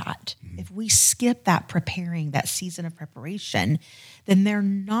skip that, preparing, that season of preparation, then they're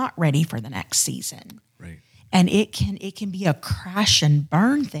not ready for the next season. Right. And it can be a crash and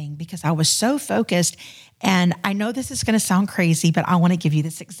burn thing because I was so focused. And I know this is going to sound crazy, but I want to give you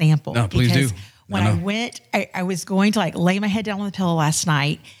this example. No, please do. When I was going to lay my head down on the pillow last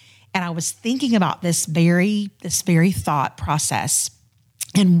night, and I was thinking about this very thought process.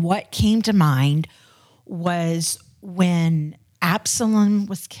 And what came to mind was when Absalom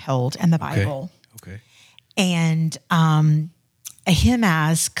was killed in the Bible. Okay. And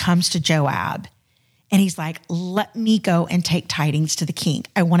Ahimaaz comes to Joab and he's like, let me go and take tidings to the king.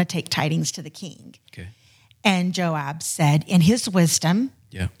 I want to take tidings to the king. Okay. And Joab said, in his wisdom,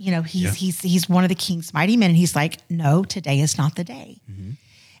 he's one of the king's mighty men. And he's like, no, today is not the day.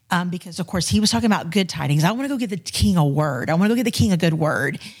 Because of course he was talking about good tidings. I want to go give the king a word. I want to go give the king a good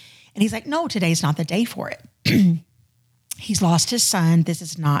word. And he's like, no, today is not the day for it. He's lost his son. This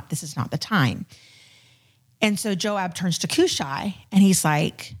is not the time. And so Joab turns to Cushai and he's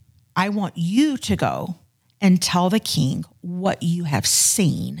like, I want you to go and tell the king what you have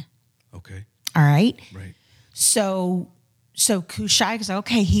seen. Okay. All right. Right. So Cushai goes,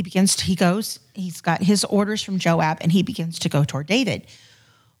 okay, he's got his orders from Joab and he begins to go toward David.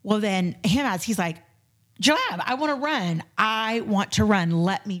 Well, then Ahimaaz, he's like, Joab, I want to run. I want to run.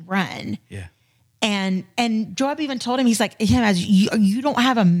 Let me run. Yeah. And Joab even told him, he's like, Ahimaaz, you don't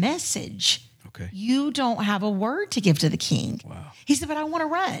have a message. Okay. You don't have a word to give to the king. Wow. He said, but I want to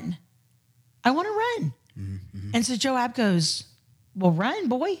run. I want to run. Mm-hmm. And so Joab goes, well, run,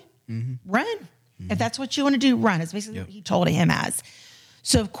 boy. Mm-hmm. Run. Mm-hmm. If that's what you want to do, run. It's basically what he told Ahimaaz.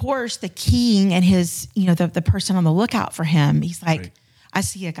 So, of course, the king and his, the person on the lookout for him, he's like, right. I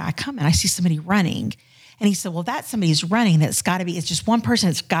see a guy coming. I see somebody running. And he said, well, that's somebody's running. That's got to be, it's just one person.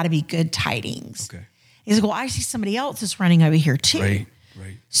 It's got to be good tidings. Okay. He's like, well, I see somebody else that's running over here too.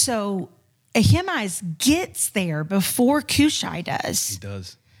 Right. So Ahimaaz gets there before Cushai does. He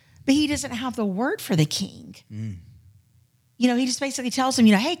does. But he doesn't have the word for the king. He just basically tells him,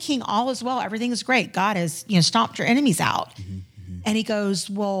 hey, king, all is well. Everything is great. God has, stomped your enemies out. Mm-hmm. And he goes,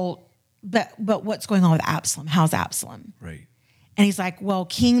 well, but what's going on with Absalom? How's Absalom? Right. And he's like, well,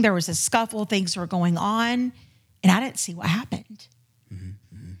 king, there was a scuffle. Things were going on. And I didn't see what happened.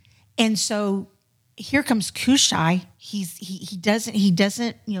 Mm-hmm. And so here comes Cushai. He doesn't,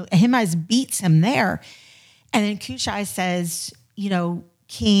 Ahimaaz beats him there. And then Cushai says,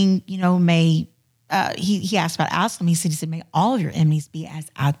 king, may, he asked about Absalom. He said, may all of your enemies be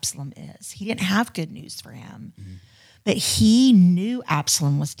as Absalom is. He didn't have good news for him. Mm-hmm. But he knew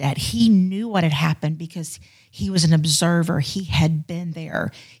Absalom was dead. He knew what had happened because he was an observer. He had been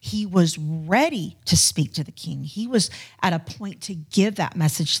there. He was ready to speak to the king. He was at a point to give that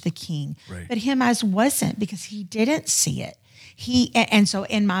message to the king. Right. But Ahimaaz wasn't because he didn't see it. And so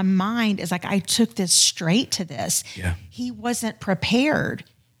in my mind, it's like I took this straight to this. Yeah. He wasn't prepared.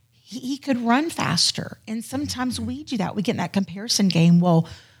 He could run faster. And sometimes we do that. We get in that comparison game. Well,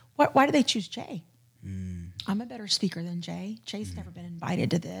 why do they choose Jay? I'm a better speaker than Jay. Jay's never been invited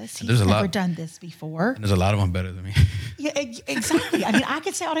to this. He's never done this before. And there's a lot of them better than me. Yeah, exactly. I mean, I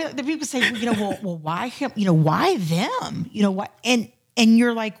could say all the people say, well, why him? Why them? What? And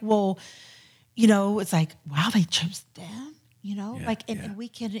you're like, well, it's like, wow, they chose them. And we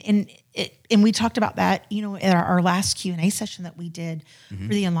can, and we talked about that, in our last Q&A session that we did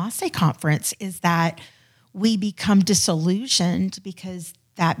for the Enlace conference, is that we become disillusioned because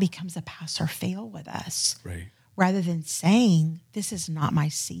that becomes a pass or fail with us. Right. Rather than saying, this is not my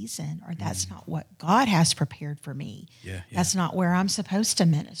season, or that's not what God has prepared for me. Yeah. That's not where I'm supposed to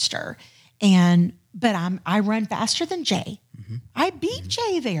minister. But I run faster than Jay. Mm-hmm. I beat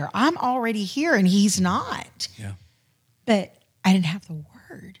Jay there. I'm already here and he's not. Yeah. But I didn't have the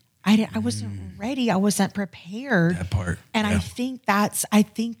word. I wasn't ready. I wasn't prepared. That part. And I think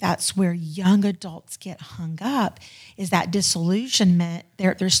that's where young adults get hung up, is that disillusionment.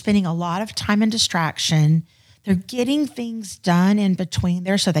 They're spending a lot of time in distraction. They're getting things done in between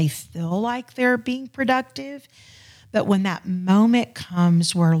there so they feel like they're being productive. But when that moment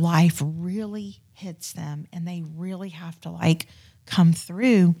comes where life really hits them and they really have to come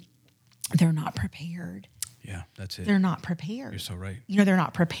through, they're not prepared. Yeah, that's it. They're not prepared. You're so right. They're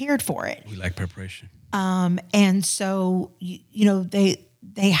not prepared for it. We like preparation. And so,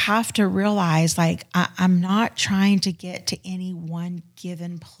 they have to realize, like, I'm not trying to get to any one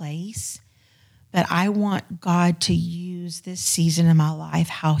given place, but I want God to use this season in my life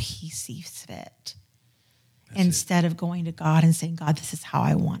how he sees fit. Instead of going to God and saying, God, this is how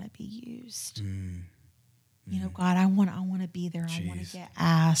I want to be used. God, I want to be there. Jeez. I want to get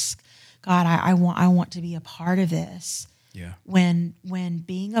asked. God, I want to be a part of this. Yeah. When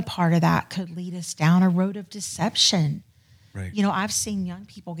being a part of that could lead us down a road of deception. Right. I've seen young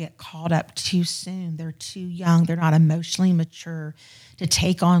people get caught up too soon. They're too young. They're not emotionally mature to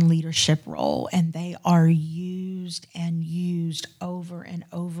take on leadership role, and they are used and used over and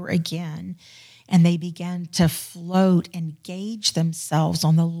over again. And they begin to float and gauge themselves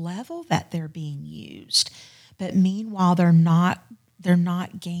on the level that they're being used. But meanwhile, they're not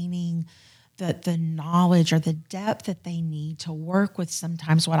gaining the knowledge or the depth that they need to work with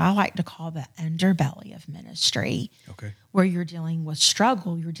sometimes what I like to call the underbelly of ministry. Okay. Where you're dealing with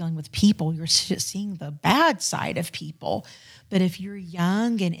struggle, you're dealing with people, you're seeing the bad side of people. But if you're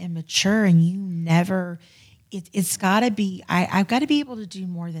young and immature and you never, it's got to be, I've got to be able to do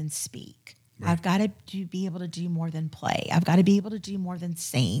more than speak. Right. I've got to be able to do more than play. I've got to be able to do more than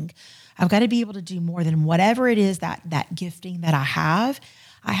sing. I've got to be able to do more than whatever it is that gifting that I have.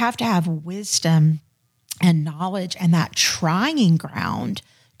 I have to have wisdom and knowledge and that trying ground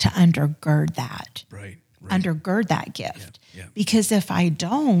to undergird that. Right. Undergird that gift. Yeah. Because if I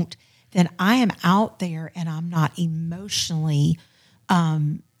don't, then I am out there and I'm not emotionally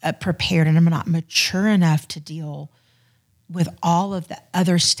prepared, and I'm not mature enough to deal with all of the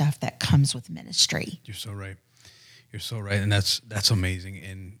other stuff that comes with ministry. You're so right. And that's amazing.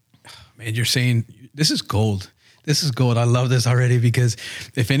 And man, you're saying this is gold. This is gold. I love this already, because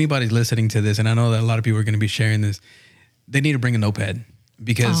if anybody's listening to this, and I know that a lot of people are going to be sharing this, they need to bring a notepad,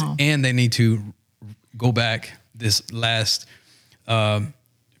 because and they need to go back this last 10,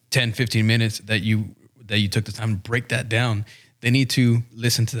 15 minutes that you took the time to break that down. They need to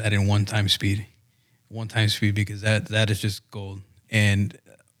listen to that in one time speed, because that is just gold. And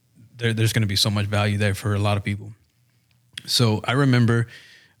there's going to be so much value there for a lot of people. So I remember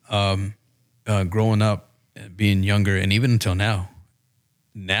growing up, being younger, and even until now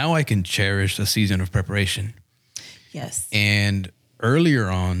I can cherish a season of preparation. Yes. And earlier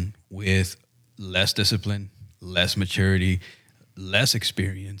on, with less discipline, less maturity, less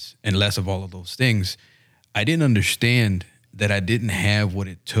experience, and less of all of those things, I didn't understand that I didn't have what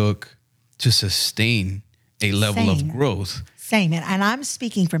it took to sustain a level of growth. Same. And I'm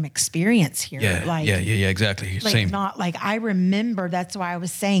speaking from experience here. Yeah, exactly. Same. Not like, I remember, that's why I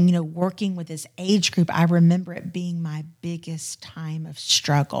was saying, working with this age group, I remember it being my biggest time of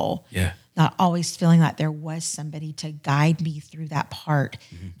struggle. Yeah. Not always feeling like there was somebody to guide me through that part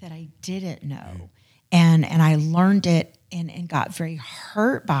that I didn't know. And I learned it and got very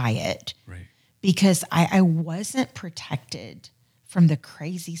hurt by it. Right. Because I wasn't protected from the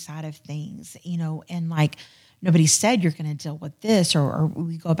crazy side of things, and like, nobody said you're going to deal with this, or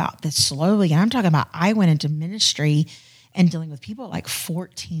we go about this slowly. And I'm talking about, I went into ministry and dealing with people like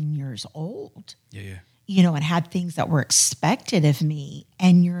 14 years old. Yeah. And had things that were expected of me,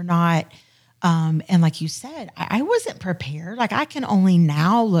 and you're not, and like you said, I wasn't prepared. Like, I can only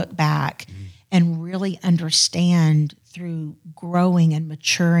now look back and really understand through growing and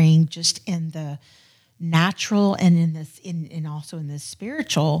maturing just in the natural and in also in the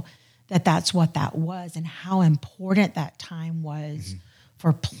spiritual, that's what that was, and how important that time was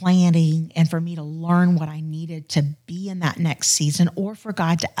for planning and for me to learn what I needed to be in that next season, or for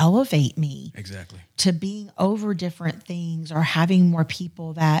God to elevate me to being over different things, or having more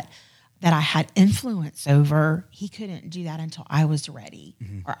people that I had influence over. He couldn't do that until I was ready,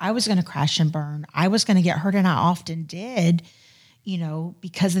 or I was going to crash and burn. I was going to get hurt, and I often did,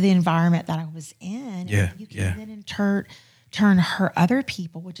 because of the environment that I was in. Yeah, and you can then in turn hurt other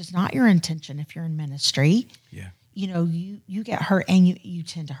people, which is not your intention if you're in ministry. Yeah. You get hurt, and you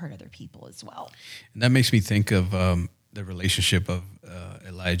tend to hurt other people as well. And that makes me think of the relationship of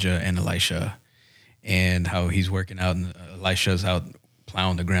Elijah and Elisha, and how he's working out, and Elisha's out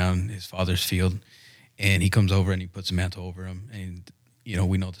plowing the ground, his father's field, and he comes over and he puts a mantle over him. And,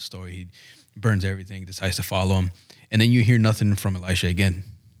 we know the story. He burns everything, decides to follow him. And then you hear nothing from Elisha again.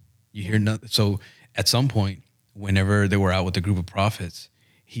 You hear nothing. So at some point, whenever they were out with a group of prophets,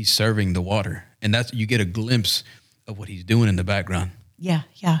 he's serving the water. And you get a glimpse of what he's doing in the background. Yeah.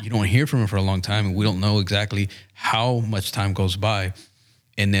 You don't hear from him for a long time, and we don't know exactly how much time goes by.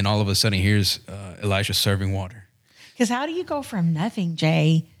 And then all of a sudden, here's Elisha serving water. Because how do you go from nothing,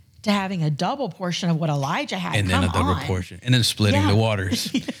 Jay, to having a double portion of what Elijah had. And then a double portion. And then splitting the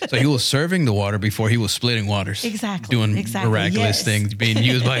waters. So he was serving the water before he was splitting waters. Exactly. Doing miraculous things, being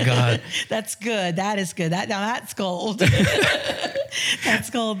used by God. That's good. That is good. Now that's gold. That's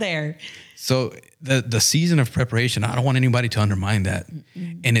gold there. So the season of preparation, I don't want anybody to undermine that.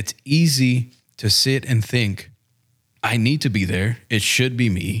 And it's easy to sit and think, I need to be there. It should be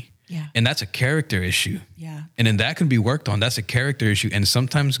me. Yeah. And that's a character issue. Yeah. And then that can be worked on. That's a character issue. And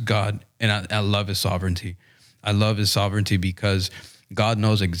sometimes God, and I love his sovereignty. I love his sovereignty because God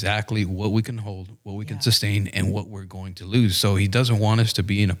knows exactly what we can hold, what we can sustain, and what we're going to lose. So he doesn't want us to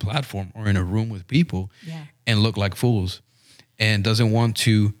be in a platform or in a room with people and look like fools, and doesn't want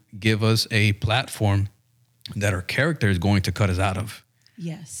to give us a platform that our character is going to cut us out of.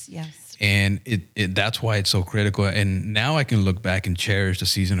 Yes, yes. And it that's why it's so critical. And now I can look back and cherish the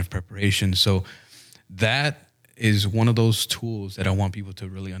season of preparation. So that is one of those tools that I want people to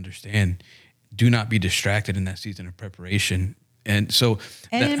really understand. Do not be distracted in that season of preparation. And so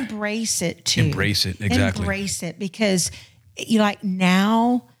embrace it too. Embrace it. Exactly. Embrace it, because you like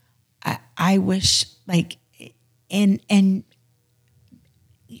now I wish like, and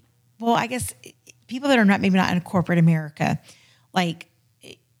well, I guess people that are maybe not in corporate America, like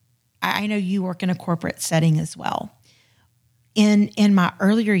I know you work in a corporate setting as well. In my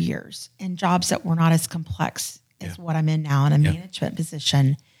earlier years, in jobs that were not as complex as what I'm in now in a management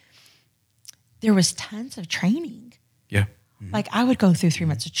position, there was tons of training. Yeah. Mm-hmm. Like I would go through 3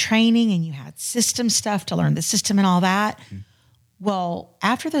 months of training, and you had system stuff to learn the system and all that. Mm-hmm. Well,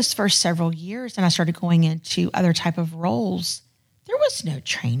 after those first several years, and I started going into other type of roles, there was no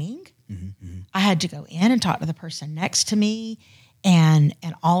training. Mm-hmm. I had to go in and talk to the person next to me and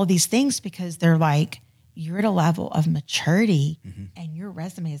all of these things, because they're like, you're at a level of maturity and your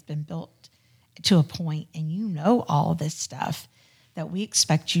resume has been built to a point, and you know all of this stuff, that we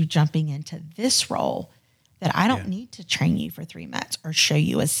expect you jumping into this role, that I don't need to train you for 3 months or show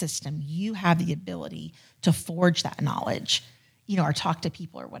you a system. You have the ability to forge that knowledge, or talk to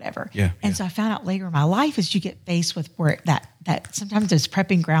people or whatever. Yeah. And so I found out later in my life, as you get faced with where that sometimes those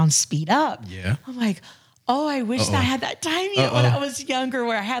prepping grounds speed up. Yeah. I'm like, oh, I wish I had that time when I was younger,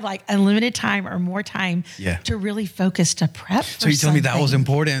 where I had like unlimited time or more time to really focus to prep. So you tell me that was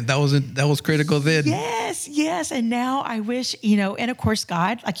important. That was critical then. Yes, yes. And now I wish, and of course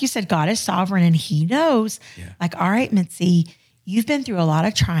God, like you said, God is sovereign and he knows like, all right, Mitzi, you've been through a lot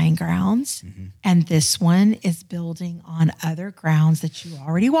of trying grounds, and this one is building on other grounds that you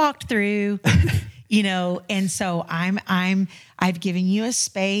already walked through. And so I've given you a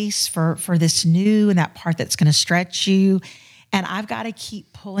space for this new and that part that's going to stretch you. And I've got to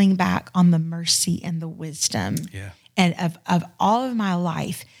keep pulling back on the mercy and the wisdom and of all of my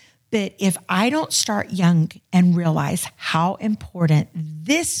life. But if I don't start young and realize how important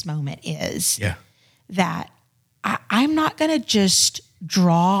this moment is, that I'm not going to just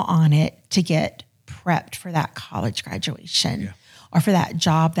draw on it to get prepped for that college graduation or for that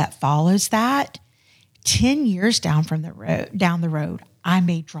job that follows that. 10 years down the road, I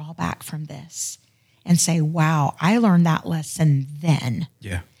may draw back from this and say, wow, I learned that lesson then.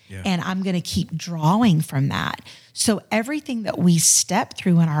 Yeah. And I'm going to keep drawing from that. So everything that we step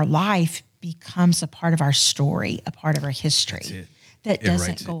through in our life becomes a part of our story, a part of our history that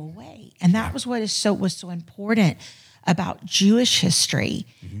doesn't go away. And that was what was so important about Jewish history,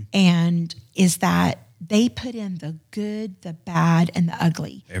 and is that they put in the good, the bad, and the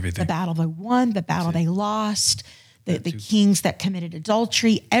ugly. Everything. The battle they won, the battle they lost, the kings that committed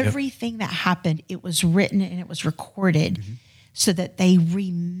adultery, everything that happened, it was written and it was recorded so that they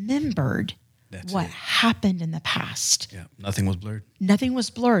remembered what happened in the past. Yeah, nothing was blurred. Nothing was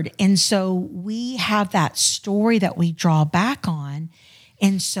blurred. And so we have that story that we draw back on.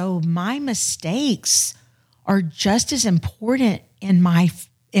 And so my mistakes are just as important in my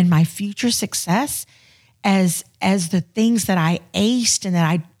future success as the things that I aced and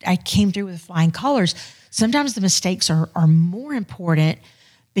that I came through with flying colors. Sometimes the mistakes are more important,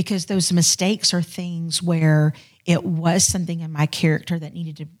 because those mistakes are things where it was something in my character that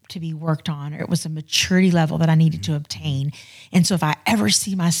needed to be worked on, or it was a maturity level that I needed to obtain. And so if I ever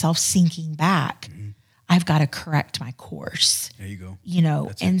see myself sinking back, I've got to correct my course. There you go.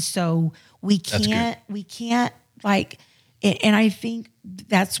 And so we can't like, and I think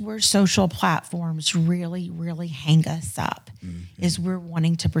that's where social platforms really, really hang us up, is we're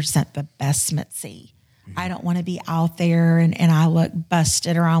wanting to present the best Mitzi. I don't want to be out there and I look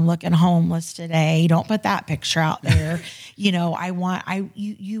busted, or I'm looking homeless today. Don't put that picture out there.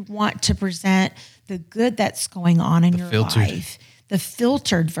 You want to present the good that's going on in your life, the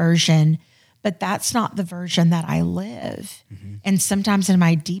filtered version. but that's not the version that I live. And sometimes in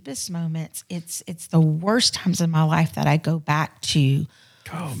my deepest moments, it's the worst times in my life that I go back to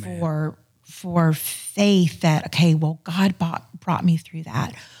for faith that, okay, well, God brought me through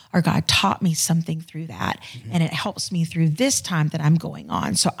that, or God taught me something through that, and it helps me through this time that I'm going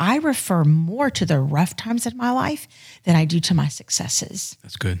on. So I refer more to the rough times in my life than I do to my successes.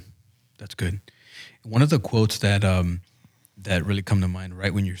 That's good. That's good. One of the quotes that that really come to mind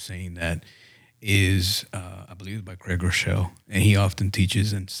right when you're saying that is, I believe, it's by Craig Rochelle, and he often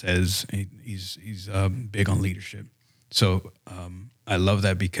teaches and says he's big on leadership. So I love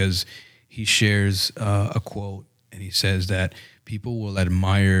that because he shares a quote, and he says that people will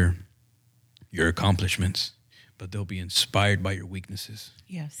admire your accomplishments, but they'll be inspired by your weaknesses.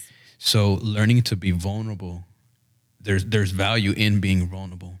 Yes. So learning to be vulnerable, there's value in being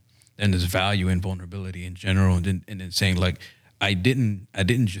vulnerable, and there's value in vulnerability in general, and then saying like, I didn't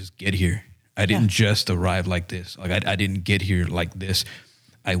just get here. I didn't just arrive like this. Like I didn't get here like this.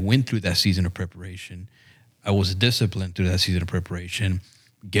 I went through that season of preparation. I was disciplined through that season of preparation,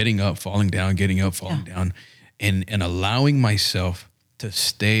 getting up, falling down, getting up, falling down, and allowing myself to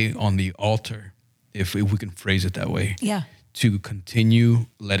stay on the altar, if we can phrase it that way. Yeah. To continue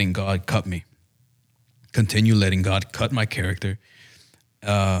letting God cut me. Continue letting God cut my character,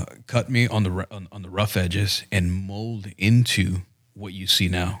 cut me on the rough edges, and mold into what you see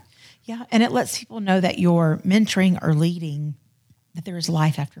now. Yeah. And it lets people know that you're mentoring or leading, that there is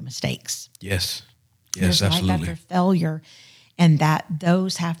life after mistakes. Yes. Yes, There's absolutely. life after failure, and that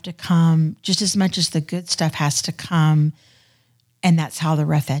those have to come just as much as the good stuff has to come. And that's how the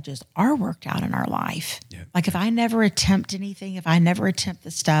rough edges are worked out in our life. Yeah. Like if I never attempt anything, if I never attempt the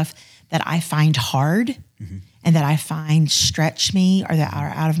stuff that I find hard and that I find stretch me or that are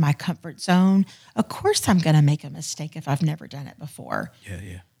out of my comfort zone, of course I'm going to make a mistake if I've never done it before.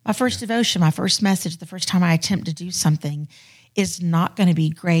 Yeah. My first devotion, my first message, the first time I attempt to do something is not going to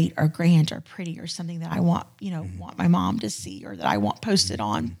be great or grand or pretty or something that I want, want my mom to see or that I want posted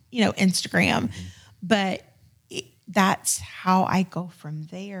on, Instagram. But that's how I go from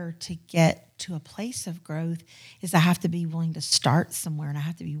there to get to a place of growth, is I have to be willing to start somewhere, and I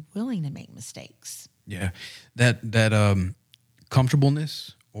have to be willing to make mistakes. Yeah. That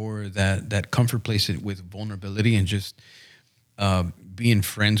comfortableness, or that comfort place with vulnerability, and just being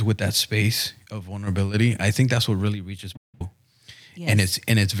friends with that space of vulnerability, I think that's what really reaches people. Yes.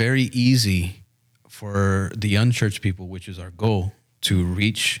 And it's very easy for the unchurched people, which is our goal, to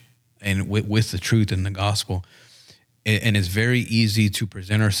reach and with the truth and the gospel. And it's very easy to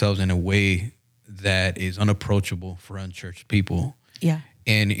present ourselves in a way that is unapproachable for unchurched people. Yeah.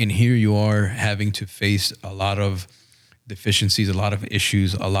 And here you are having to face a lot of deficiencies, a lot of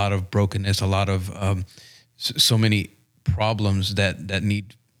issues, a lot of brokenness, a lot of so many problems that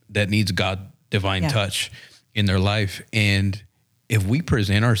needs God divine touch in their life. And if we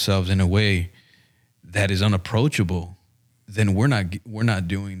present ourselves in a way that is unapproachable, then we're not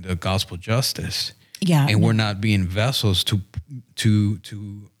doing the gospel justice. Yeah. And we're not being vessels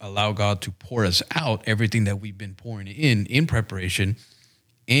to allow God to pour us out everything that we've been pouring in preparation,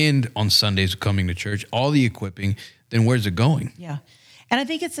 and on Sundays coming to church, all the equipping. Then where's it going? Yeah. And I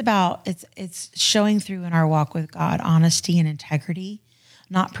think it's about, it's showing through in our walk with God, honesty and integrity,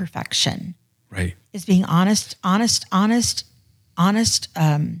 not perfection. Right. It's being honest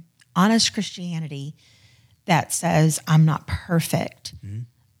Christianity that says I'm not perfect,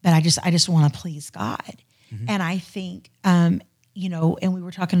 but I just want to please God. And I think, and we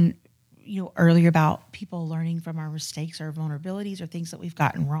were talking, earlier about people learning from our mistakes or vulnerabilities or things that we've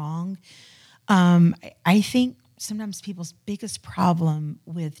gotten wrong. I think sometimes people's biggest problem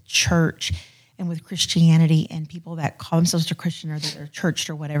with church and with Christianity and people that call themselves a Christian or that are churched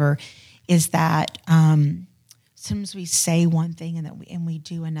or whatever is that sometimes we say one thing and we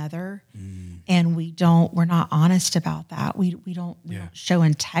do another, and we're not honest about that. We don't show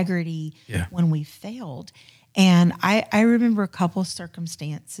integrity when we failed. And I remember a couple of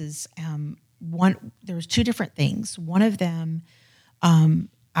circumstances. There was two different things. One of them,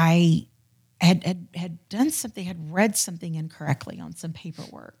 I had done something, had read something incorrectly on some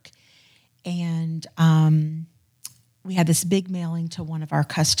paperwork. And we had this big mailing to one of our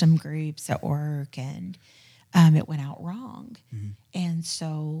custom groups at work, and it went out wrong. And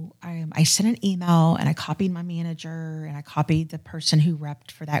so I sent an email, and I copied my manager, and I copied the person who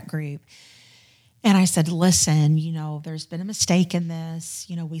repped for that group. And I said, listen, there's been a mistake in this.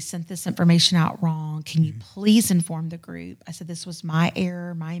 We sent this information out wrong. Can you please inform the group? I said, this was my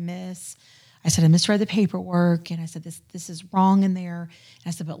error, my miss. I said, I misread the paperwork. And I said, this is wrong in there. And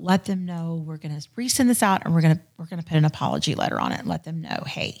I said, but let them know we're going to resend this out and we're going to put an apology letter on it and let them know,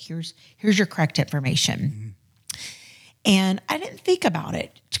 hey, here's your correct information. And I didn't think about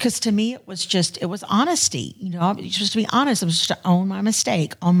it because to me, it was honesty. You know, just to be honest, it was just to own my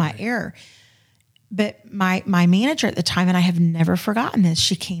mistake, own my error. But my manager at the time, and I have never forgotten this,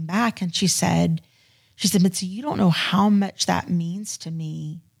 she came back and she said, Mitzi, you don't know how much that means to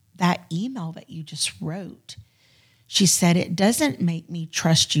me, that email that you just wrote. She said, it doesn't make me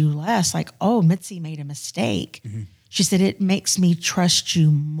trust you less, like, oh, Mitzi made a mistake. Mm-hmm. She said, it makes me trust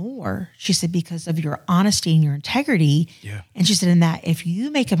you more. She said, because of your honesty and your integrity. Yeah. And she said, in that if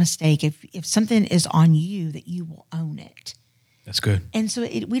you make a mistake, if something is on you, that you will own it. That's good. And so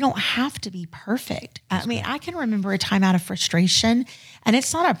we don't have to be perfect. I mean, I can remember a time out of frustration, and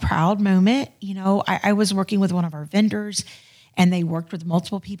it's not a proud moment. You know, I was working with one of our vendors, and they worked with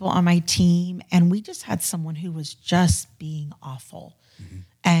multiple people on my team, and we just had someone who was just being awful. Mm-hmm.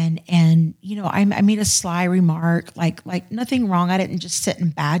 And you know, I made a sly remark, like nothing wrong. I didn't just sit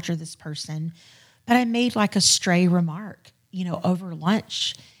and badger this person, but I made like a stray remark, you know, over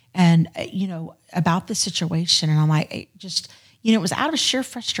lunch, and you know, about the situation, and I'm like, you know, it was out of sheer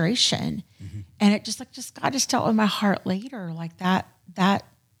frustration. Mm-hmm. And it just God just dealt with my heart later, like that,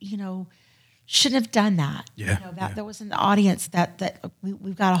 you know, shouldn't have done that. Yeah. You know, that was in the audience that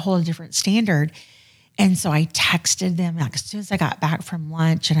we've got a whole different standard. And so I texted them like as soon as I got back from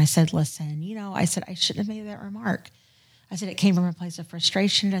lunch, and I said, listen, you know, I said, I shouldn't have made that remark. I said, it came from a place of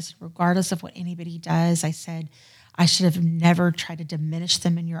frustration. I said, regardless of what anybody does, I said, I should have never tried to diminish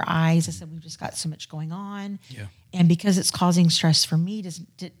them in your eyes. I said, we've just got so much going on. Yeah. And because it's causing stress for me,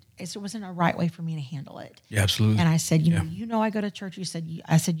 it wasn't a right way for me to handle it. Yeah, absolutely. And I said, you know, I go to church. I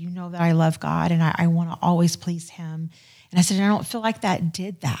said, you know that I love God and I want to always please him. And I said, I don't feel like that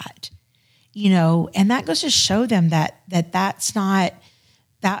did that, you know, and that goes to show them that's not,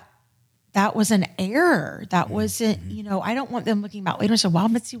 that was an error. That wasn't, you know, I don't want them looking back later and say, wow,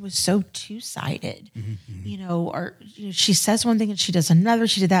 Mitzi was so two-sided, you know, or you know, she says one thing and she does another.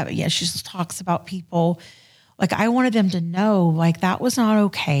 She did that, but yeah, she just talks about people. Like I wanted them to know, like that was not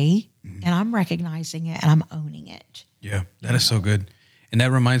okay, and I'm recognizing it and I'm owning it. Yeah, that is so good. And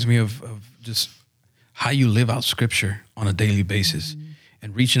that reminds me of just how you live out scripture on a daily basis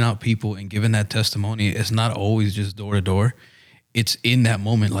and reaching out people and giving that testimony. It's not always just door to door. It's in that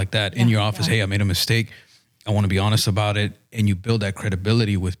moment like that in your office. Yeah. Hey, I made a mistake. I want to be honest about it. And you build that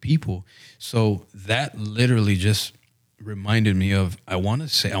credibility with people. So that literally just reminded me of, I don't want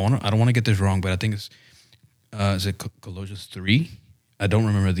to get this wrong, but I think it's, is it Colossians 3? I don't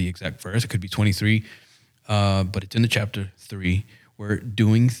remember the exact verse. It could be 23. But it's in the chapter 3 where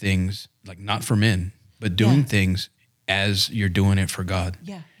doing things like not for men, but doing things as you're doing it for God.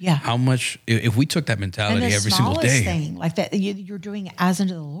 Yeah, yeah. How much, if we took that mentality every single day. Thing, like that, you're doing it as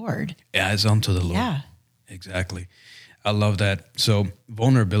unto the Lord. As unto the Lord. Yeah. Exactly. I love that. So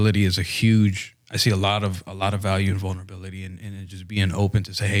vulnerability is I see a lot of value in vulnerability and just being open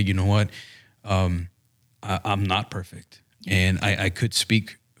to say, hey, you know what? I'm not perfect. Yeah. And I could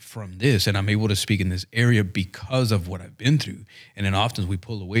speak from this, and I'm able to speak in this area because of what I've been through. And then often we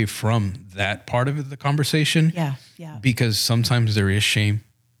pull away from that part of the conversation. Yeah, yeah. Because sometimes there is shame,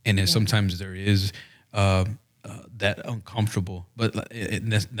 and then sometimes there is that uncomfortable. But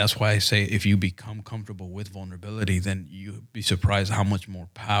that's why I say if you become comfortable with vulnerability, then you'll be surprised how much more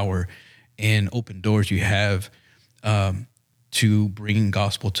power and open doors you have to bringing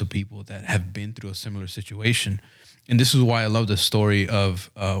gospel to people that have been through a similar situation. And this is why I love the story of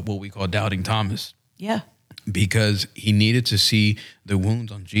what we call Doubting Thomas. Yeah. Because he needed to see the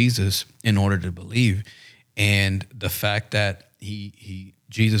wounds on Jesus in order to believe. And the fact that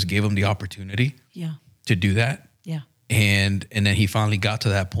Jesus gave him the opportunity to do that. Yeah. And then he finally got to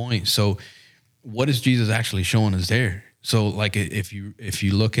that point. So what is Jesus actually showing us there? So like if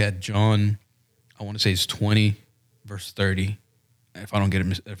you look at John, I want to say it's 20 verse 30. If I don't get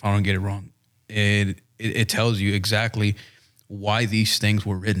it wrong. It tells you exactly why these things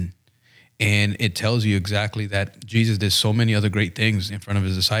were written. And it tells you exactly that Jesus did so many other great things in front of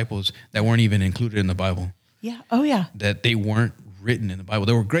his disciples that weren't even included in the Bible. Yeah. Oh, yeah. That they weren't written in the Bible.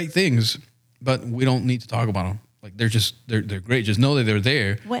 They were great things, but we don't need to talk about them. Like they're great. Just know that they're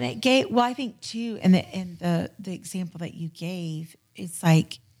there. When it gave, well, I think too, in the example that you gave, it's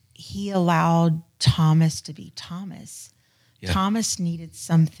like he allowed Thomas to be Thomas. Yeah. Thomas needed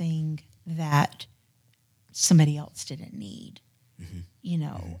something that somebody else didn't need, you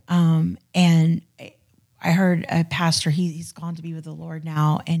know. And I heard a pastor, he's gone to be with the Lord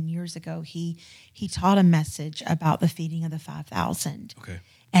now. And years ago, he taught a message about the feeding of the 5,000. Okay.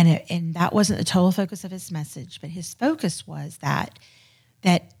 And that wasn't the total focus of his message, but his focus was that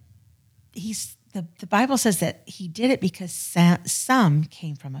the Bible says that he did it because some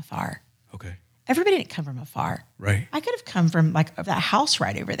came from afar. Okay. Everybody didn't come from afar. Right. I could have come from like that house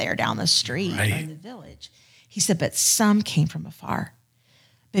right over there down the street or in the village. He said, but some came from afar.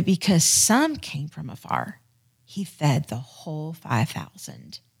 But because some came from afar, he fed the whole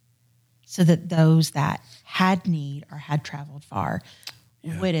 5,000 so that those that had need or had traveled far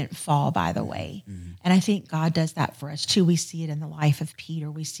wouldn't fall by the way. Mm-hmm. And I think God does that for us too. We see it in the life of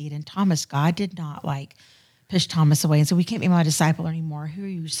Peter. We see it in Thomas. God did not like push Thomas away and say, we can't be my disciple anymore. Who are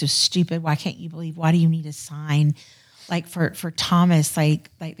you? So stupid. Why can't you believe? Why do you need a sign? Like for Thomas, like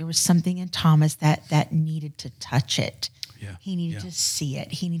there was something in Thomas that needed to touch it. Yeah. He needed to see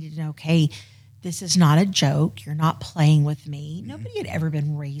it. He needed to know, okay, this is not a joke. You're not playing with me. Mm-hmm. Nobody had ever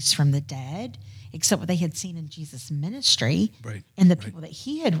been raised from the dead except what they had seen in Jesus' ministry and the people that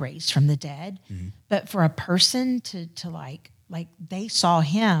he had raised from the dead. Mm-hmm. But for a person to like they saw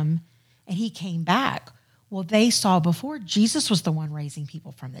him and he came back. Well, they saw before Jesus was the one raising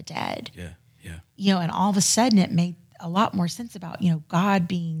people from the dead. Yeah, yeah. You know, and all of a sudden it made a lot more sense about,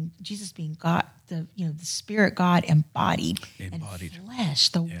 Jesus being God, the Spirit God embodied. And flesh,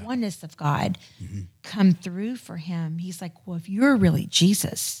 the oneness of God come through for him. He's like, well, if you're really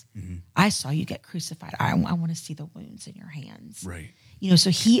Jesus, I saw you get crucified. I want to see the wounds in your hands. Right.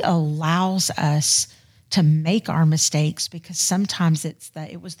 So he allows us to make our mistakes because sometimes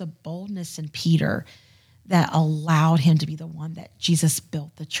it was the boldness in Peter that allowed him to be the one that Jesus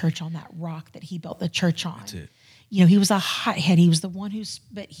built the church on, that rock that he built the church on. That's it. He was a hothead. He was the one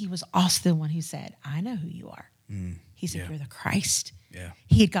but he was also the one who said, I know who you are. He said, you're the Christ. Yeah.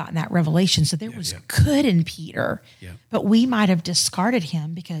 He had gotten that revelation. So there was good in Peter, but we might have discarded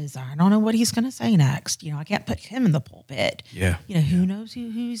him because I don't know what he's going to say next. I can't put him in the pulpit. Yeah. Who knows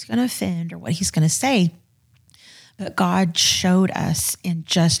who he's going to offend or what he's going to say. But God showed us in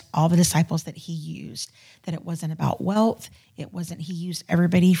just all the disciples that he used that it wasn't about wealth. He used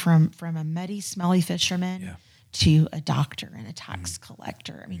everybody from a muddy, smelly fisherman to a doctor and a tax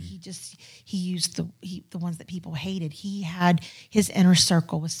collector. I mean, he used the ones that people hated. He had his inner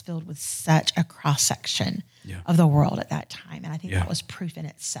circle was filled with such a cross section of the world at that time. And I think that was proof in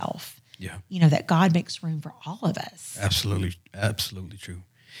itself. Yeah. That God makes room for all of us. Absolutely. Absolutely true.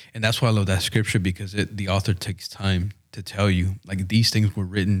 And that's why I love that scripture because the author takes time to tell you like these things were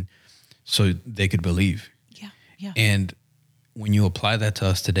written so they could believe. Yeah. Yeah. And when you apply that to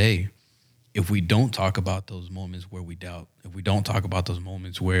us today, if we don't talk about those moments where we doubt, if we don't talk about those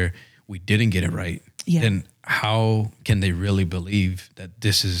moments where we didn't get it right, then how can they really believe that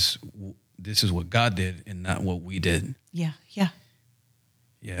this is what God did and not what we did? Yeah. Yeah.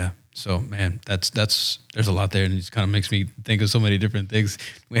 Yeah. So man, there's a lot there and it just kind of makes me think of so many different things.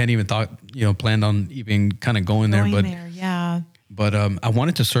 We hadn't even planned on even kind of going there. But I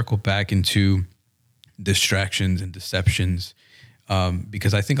wanted to circle back into distractions and deceptions.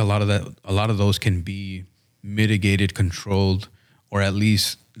 Because I think a lot of those can be mitigated, controlled, or at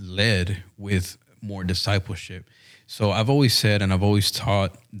least led with more discipleship. So I've always said, and I've always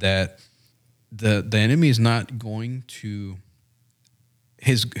taught that the enemy is not going to,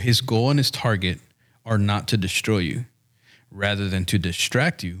 his goal and his target are not to destroy you rather than to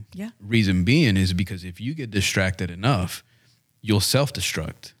distract you. Yeah. Reason being is because if you get distracted enough, you'll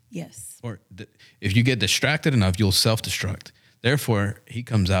self-destruct. Yes. Or if you get distracted enough, you'll self-destruct. Therefore, he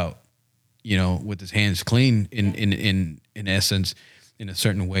comes out, with his hands clean in essence, in a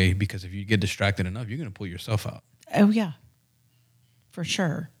certain way, because if you get distracted enough, you're going to pull yourself out. Oh, yeah, for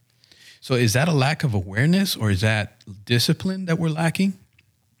sure. So is that a lack of awareness or is that discipline that we're lacking?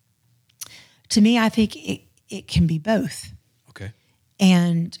 To me, I think it can be both. Okay.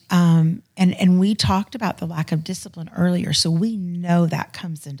 And we talked about the lack of discipline earlier, so we know that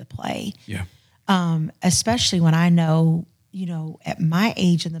comes into play. Yeah. Especially when I know, at my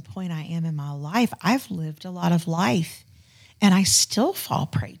age and the point I am in my life, I've lived a lot of life and I still fall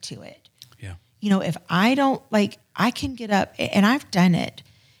prey to it. Yeah. If I don't I can get up and I've done it,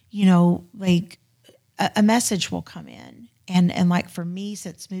 a message will come in and like for me,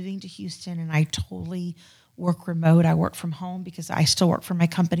 since moving to Houston and I totally work remote, I work from home because I still work for my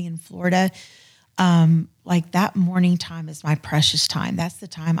company in Florida. That morning time is my precious time. That's the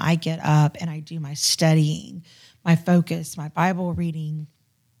time I get up and I do my studying, my focus, my Bible reading.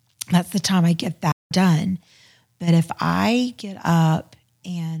 That's the time I get that done. But if I get up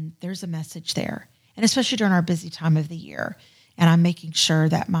and there's a message there, and especially during our busy time of the year, And I'm making sure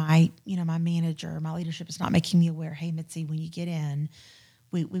that my manager, my leadership is not making me aware, hey, Mitzi, when you get in,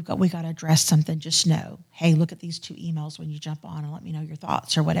 we got to address something. Just know, hey, look at these 2 emails when you jump on and let me know your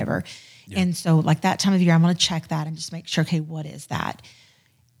thoughts or whatever. Yeah. And so like that time of year, I'm going to check that and just make sure, okay, what is that?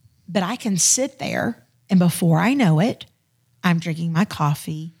 But I can sit there and before I know it, I'm drinking my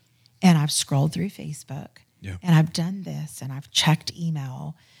coffee and I've scrolled through Facebook and I've done this and I've checked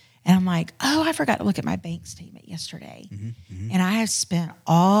email and I'm like, oh, I forgot to look at my bank statement yesterday. And I have spent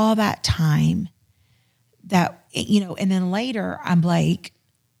all that time that, and then later I'm like,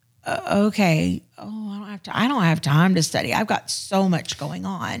 okay, I don't have time to study. I've got so much going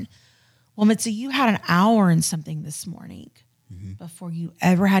on. Well, Mitzi, you had an hour and something this morning before you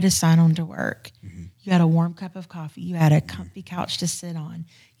ever had to sign on to work. You had a warm cup of coffee. You had a comfy couch to sit on.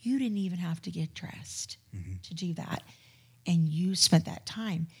 You didn't even have to get dressed to do that. And you spent that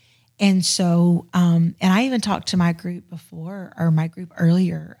time. And so, and I even talked to my group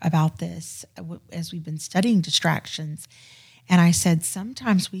earlier about this as we've been studying distractions. And I said,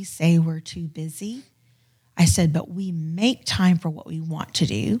 sometimes we say we're too busy. I said, but we make time for what we want to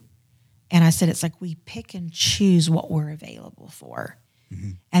do. And I said, it's like we pick and choose what we're available for.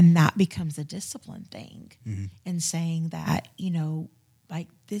 And that becomes a discipline thing. And saying that, like,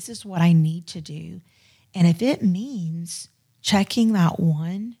 this is what I need to do. And if it means checking that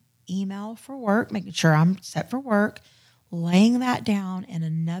one email for work, making sure I'm set for work, laying that down in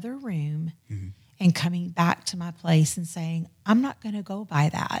another room and coming back to my place and saying, I'm not going to go by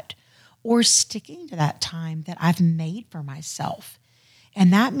that, or sticking to that time that I've made for myself.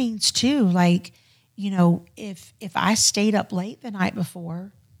 And that means too, like, if I stayed up late the night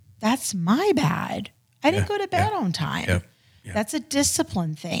before, that's my bad. I didn't go to bed on time. That's a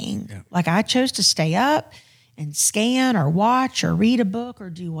discipline thing. Like I chose to stay up and scan or watch or read a book or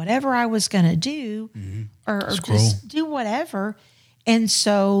do whatever I was going to do or just do whatever. And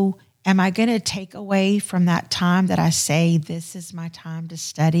so am I going to take away from that time that I say, this is my time to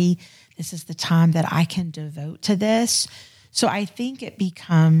study? This is the time that I can devote to this. So I think it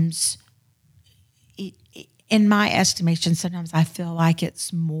becomes, in my estimation, sometimes I feel like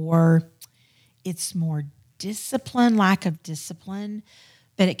it's more discipline, lack of discipline,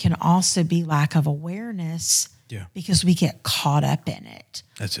 but it can also be lack of awareness because we get caught up in it.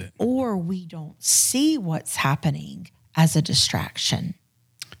 That's it. Or we don't see what's happening as a distraction.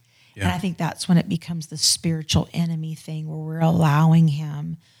 And I think that's when it becomes the spiritual enemy thing where we're allowing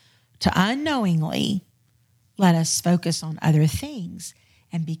him to unknowingly let us focus on other things.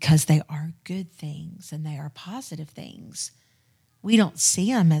 And because they are good things and they are positive things, we don't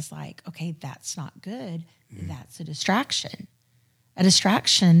see them as like, okay, that's not good. That's a distraction. A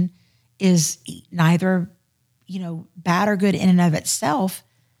distraction is neither, bad or good in and of itself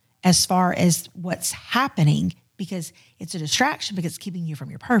as far as what's happening, because it's a distraction because it's keeping you from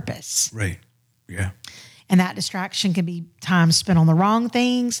your purpose. Right. Yeah. And that distraction can be time spent on the wrong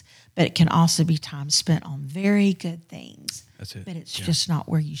things, but it can also be time spent on very good things. That's it. But it's just not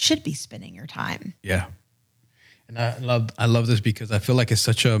where you should be spending your time. Yeah. And I love this because I feel like it's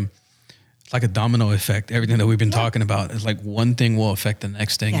like a domino effect. Everything that we've been talking about is like one thing will affect the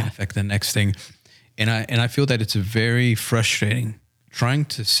next thing and affect the next thing. And I feel that it's very frustrating trying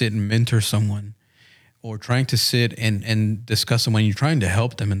to sit and mentor someone or trying to sit and discuss someone. You're trying to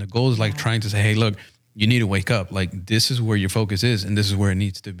help them. And the goal is like trying to say, hey, look, you need to wake up. Like, this is where your focus is and this is where it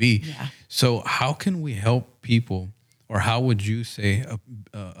needs to be. Yeah. So how can we help people, or how would you say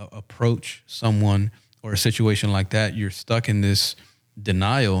approach someone or a situation like that? You're stuck in this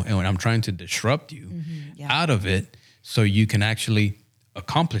denial and I'm trying to disrupt you out of it so you can actually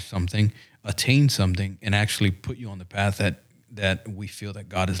accomplish something, attain something, and actually put you on the path that we feel that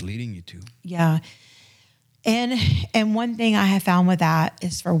God is leading you to. Yeah. And one thing I have found with that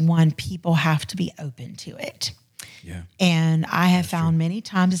is, for one, people have to be open to it. Yeah. And I have found many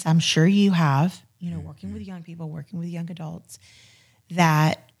times, as I'm sure you have, working with young people, working with young adults,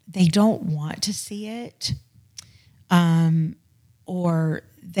 that they don't want to see it, or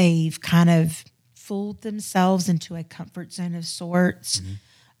they've kind of fooled themselves into a comfort zone of sorts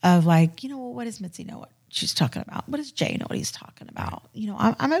of like, well, what does Mitzi know what she's talking about? What does Jay know what he's talking about?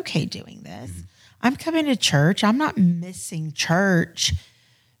 I'm okay doing this. I'm coming to church. I'm not missing church,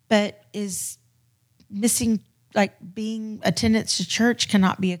 but is missing, like, being attendance to church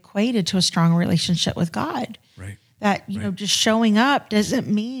cannot be equated to a strong relationship with God. Right. That, just showing up doesn't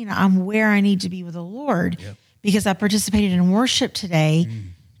mean I'm where I need to be with the Lord. Yep. Because I participated in worship today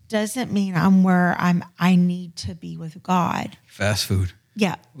doesn't mean I'm where I need to be with God. Fast food.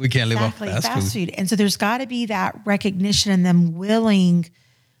 Yeah. We can't live off fast food. And so there's got to be that recognition and them willing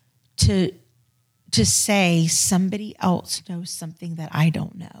to to say somebody else knows something that I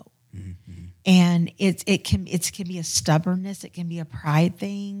don't know. And it can be a stubbornness, it can be a pride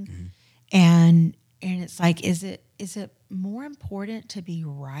thing. And it's like, is it more important to be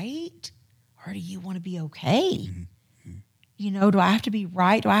right, or do you want to be okay? Do I have to be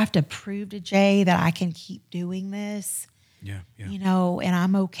right? Do I have to prove to Jay that I can keep doing this? Yeah. And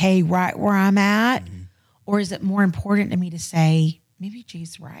I'm okay right where I'm at? Or is it more important to me to say, maybe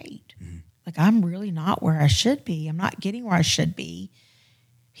Jay's right? Like, I'm really not where I should be. I'm not getting where I should be.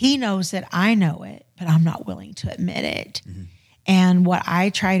 He knows that I know it, but I'm not willing to admit it. And what I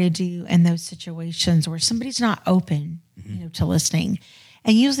try to do in those situations where somebody's not open, to listening,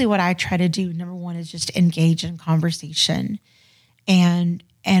 and usually what I try to do, number one, is just engage in conversation. And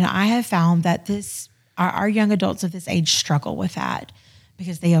I have found that our young adults of this age struggle with that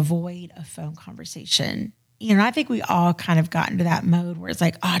because they avoid a phone conversation. I think we all kind of got into that mode where it's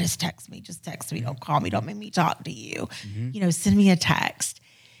like, oh, just text me, don't call me, don't make me talk to you, send me a text.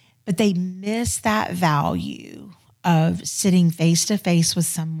 But they miss that value of sitting face to face with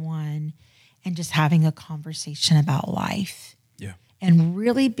someone and just having a conversation about life. Yeah. And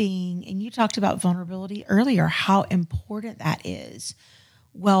really and you talked about vulnerability earlier, how important that is.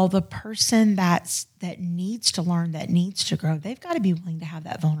 Well, the person that needs to learn, that needs to grow, they've got to be willing to have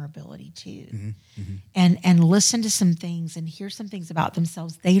that vulnerability too. And listen to some things and hear some things about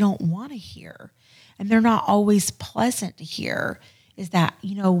themselves they don't want to hear. And they're not always pleasant to hear, is that,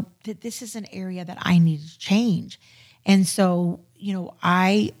 that this is an area that I need to change. And so,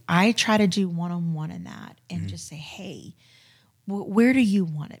 I try to do one-on-one in that and just say, hey, where do you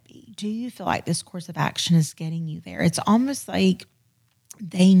want to be? Do you feel like this course of action is getting you there? It's almost like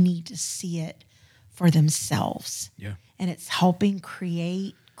they need to see it for themselves. Yeah. And it's helping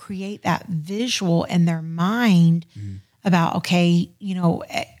create that visual in their mind about, okay,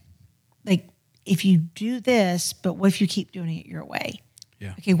 like, if you do this, but what if you keep doing it your way?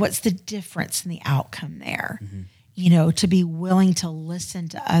 Yeah. Okay, what's the difference in the outcome there? To be willing to listen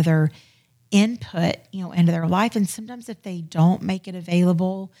to other input, into their life. And sometimes if they don't make it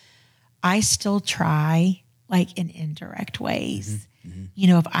available, I still try, like, in indirect ways.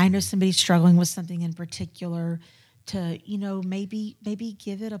 If I know somebody's struggling with something in particular, to, maybe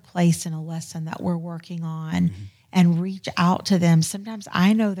give it a place in a lesson that we're working on and reach out to them. Sometimes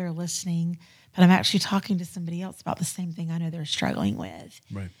I know they're listening, but I'm actually talking to somebody else about the same thing I know they're struggling with.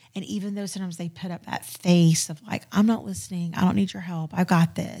 Right. And even though sometimes they put up that face of like, I'm not listening, I don't need your help, I've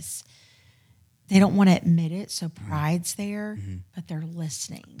got this. They don't want to admit it, so pride's there, but they're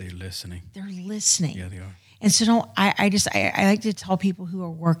listening. They're listening. Yeah, they are. And so I like to tell people who are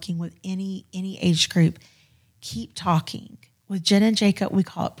working with any age group, keep talking. With Jen and Jacob, we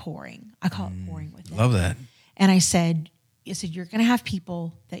call it pouring. I call it pouring with them. Love that. And I said, you're going to have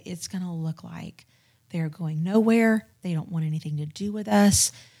people that it's going to look like they're going nowhere. They don't want anything to do with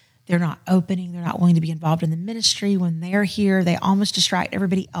us. They're not opening. They're not willing to be involved in the ministry. When they're here, they almost distract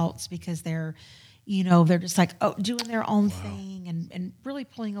everybody else because they're just like, doing their own thing and really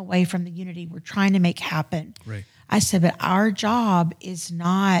pulling away from the unity we're trying to make happen. Right. I said, but our job is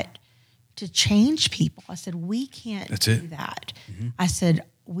not to change people. I said, we can't do that. I said,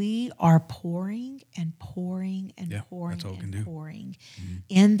 we are pouring and pouring and pouring and pouring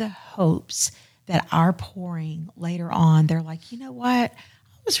in the hopes that our pouring later on, they're like, you know what?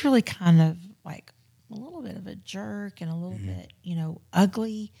 I was really kind of like a little bit of a jerk and a little bit,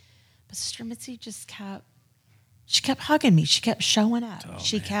 ugly. But Sister Mitzi she kept hugging me. She kept showing up.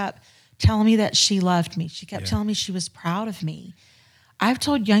 She kept telling me that she loved me. She kept telling me she was proud of me. I've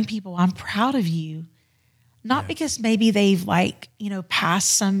told young people, I'm proud of you. Not because maybe they've passed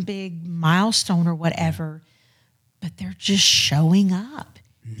some big milestone or whatever, but they're just showing up.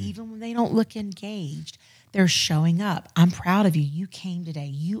 Even when they don't look engaged, they're showing up. I'm proud of you. You came today.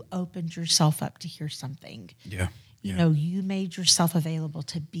 You opened yourself up to hear something. Yeah. You made yourself available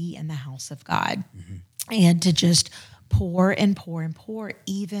to be in the house of God and to just pour and pour and pour.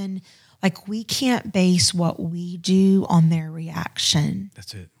 Even like, we can't base what we do on their reaction.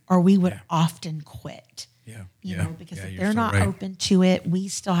 That's it. Or we would often quit. Because if they're not open to it, we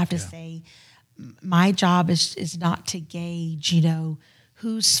still have to say, my job is not to gauge,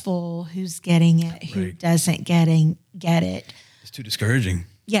 who's full, who's getting it, who doesn't get it. It's too discouraging.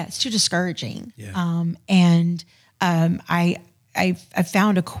 Yeah, it's too discouraging. Yeah. I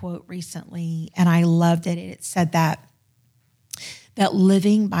found a quote recently, and I loved it. It said that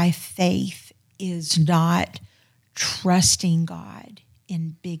living by faith is not trusting God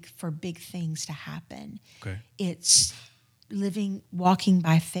for big things to happen. Okay. It's walking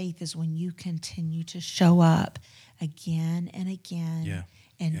by faith is when you continue to show up again and again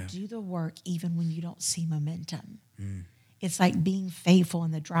and do the work even when you don't see momentum. It's like being faithful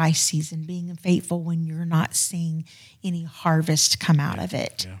in the dry season, being faithful when you're not seeing any harvest come out of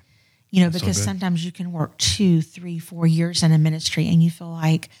it. Yeah. You know, because sometimes you can work 2, 3, 4 years in a ministry and you feel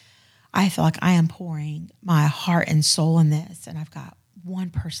like, I feel like I am pouring my heart and soul in this, and I've got one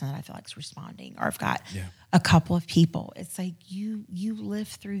person that I feel like is responding, or I've got a couple of people. It's like you live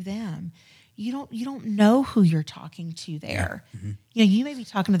through them. You don't know who you're talking to there. You know, you may be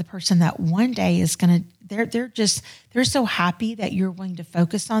talking to the person that one day is gonna they're so happy that you're willing to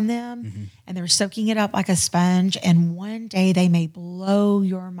focus on them, and they're soaking it up like a sponge. And one day they may blow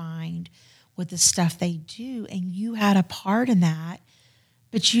your mind with the stuff they do, and you had a part in that.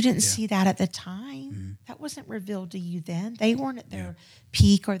 But you didn't see that at the time. That wasn't revealed to you then. They weren't at their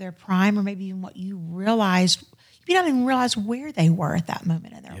peak or their prime, or maybe even what you realized. You don't even realize where they were at that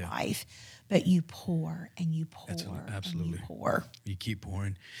moment in their life. But you pour and you pour and you pour. You keep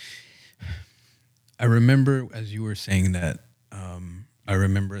pouring. I remember, as you were saying that, I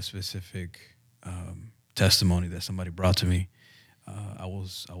remember a specific testimony that somebody brought to me. I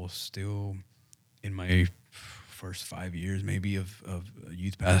was still in my first 5 years maybe of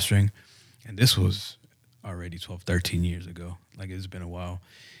youth pastoring, and this was already 12, 13 years ago. Like, it's been a while.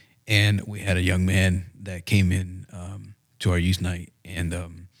 And we had a young man that came in to our youth night,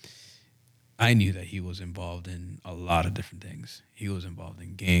 and I knew that he was involved in a lot of different things. He was involved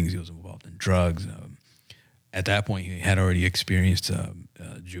in gangs. He was involved in drugs. At that point, he had already experienced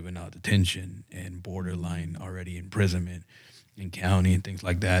juvenile detention and borderline already imprisonment in county and things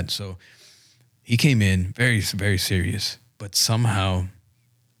like that. So he came in very, very serious, but somehow,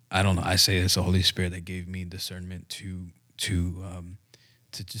 I don't know, I say it's the Holy Spirit that gave me discernment to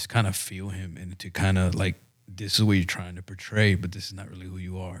just kind of feel him, and to kind of like, this is what you're trying to portray, but this is not really who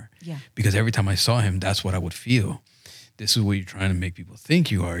you are. Yeah. Because every time I saw him, that's what I would feel. This is what you're trying to make people think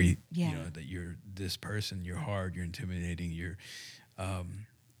you are. You know, that you're this person, you're hard, you're intimidating, you're,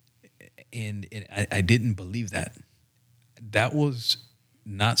 and I didn't believe that. That was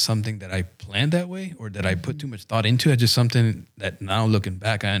not something that I planned that way, or that I put too much thought into it. Just something that now looking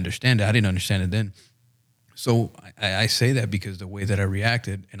back, I understand it. I didn't understand it then. So I say that because the way that I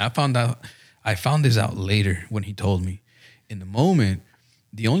reacted, and I found this out later when he told me. In the moment,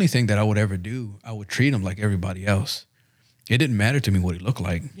 the only thing that I would ever do, I would treat him like everybody else. It didn't matter to me what he looked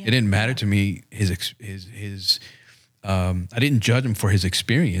like. Yeah. It didn't matter to me his I didn't judge him for his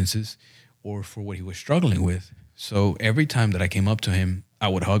experiences or for what he was struggling with. So every time that I came up to him, I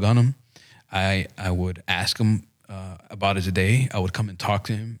would hug on him. I would ask him about his day. I would come and talk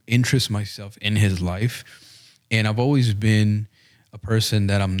to him, interest myself in his life. And I've always been a person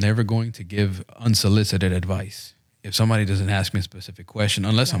that I'm never going to give unsolicited advice. If somebody doesn't ask me a specific question,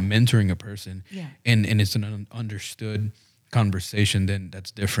 unless I'm mentoring a person and it's an understood conversation, then that's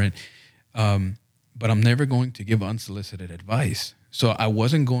different. But I'm never going to give unsolicited advice. So I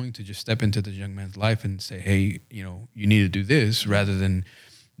wasn't going to just step into the young man's life and say, hey, you know, you need to do this rather than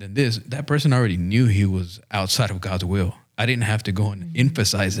this. That person already knew he was outside of God's will. I didn't have to go and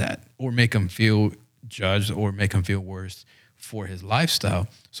emphasize that or make him feel judged or make him feel worse for his lifestyle.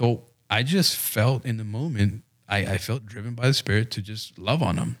 So I just felt in the moment, I felt driven by the Spirit to just love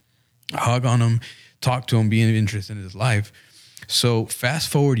on him, hug on him, talk to him, be interested in his life. So fast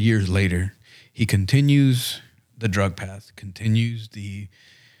forward years later, he continues the drug path, continues the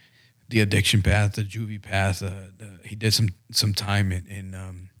addiction path, the juvie path. He did some time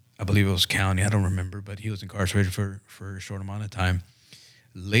in I believe it was county. I don't remember, but he was incarcerated for a short amount of time.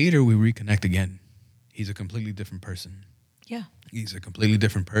 Later, we reconnect again. He's a completely different person. Yeah. He's a completely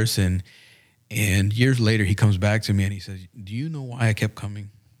different person. And years later, he comes back to me and he says, do you know why I kept coming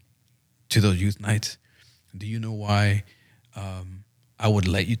to those youth nights? Do you know why I would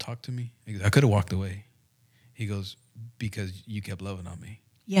let you talk to me? I could have walked away. He goes, because you kept loving on me.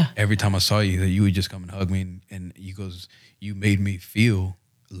 Yeah. Every time I saw you, that you would just come and hug me. And he goes, you made me feel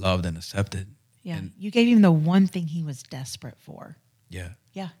loved and accepted. Yeah. And you gave him the one thing he was desperate for. Yeah.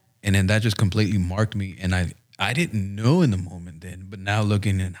 Yeah. And then that just completely marked me. And I didn't know in the moment then, but now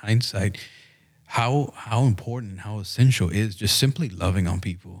looking in hindsight, how important and how essential is just simply loving on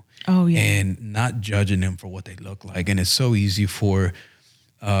people. Oh, yeah. And not judging them for what they look like. And it's so easy for,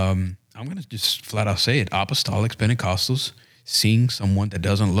 I'm going to just flat out say it, apostolics, Pentecostals, seeing someone that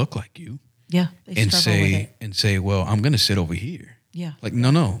doesn't look like you. Yeah. And say, well, I'm going to sit over here. Yeah. Like,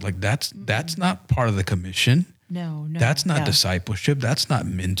 no, like that's not part of the commission. No. That's not discipleship. That's not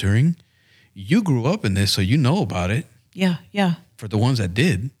mentoring. You grew up in this, so you know about it. Yeah. Yeah. For the ones that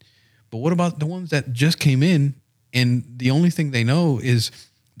did. But what about the ones that just came in and the only thing they know is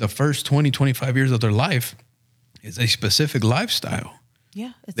the first 20, 25 years of their life is a specific lifestyle.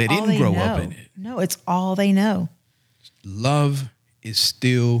 Yeah. It's They all didn't grow know. up in it. No, it's all they know. Love is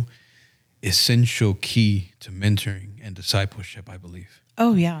still essential key to mentoring and discipleship, I believe.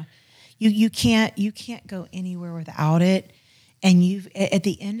 Oh yeah. You can't go anywhere without it. And at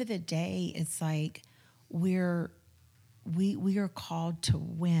the end of the day, it's like we are called to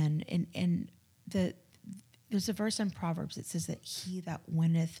win. And there's a verse in Proverbs that says that he that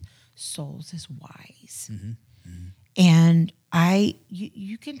winneth souls is wise. And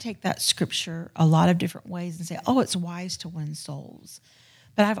you can take that scripture a lot of different ways and say, oh, it's wise to win souls.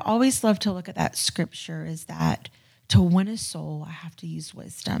 But I've always loved to look at that scripture as that to win a soul, I have to use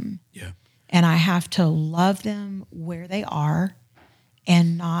wisdom. Yeah. And I have to love them where they are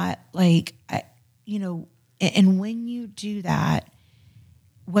and not and when you do that,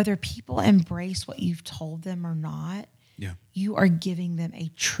 whether people embrace what you've told them or not, Yeah. you are giving them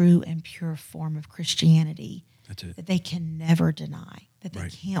a true and pure form of Christianity. That's it. That they can never deny, that they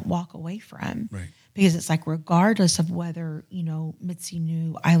Right. can't walk away from. Right. Because it's like, regardless of whether, Mitzi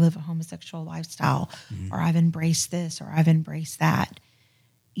knew I live a homosexual lifestyle or I've embraced this or I've embraced that,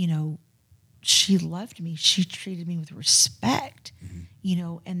 she loved me. She treated me with respect,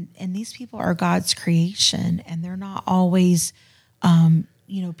 and these people are God's creation, and they're not always,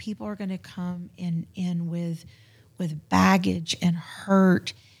 people are going to come in with baggage and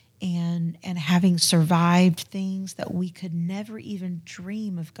hurt and having survived things that we could never even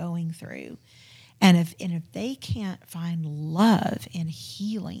dream of going through. And if they can't find love and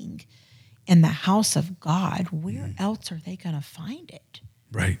healing in the house of God, where else are they going to find it?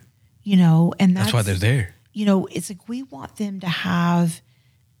 Right. And That's why they're there. It's like we want them to have,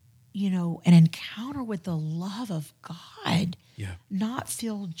 an encounter with the love of God. Yeah. Not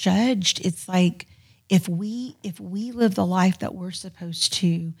feel judged. It's like if we live the life that we're supposed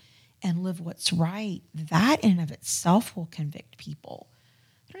to and live what's right, that in and of itself will convict people.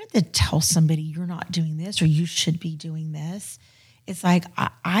 You don't have to tell somebody you're not doing this or you should be doing this. It's like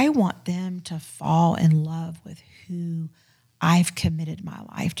I want them to fall in love with who I've committed my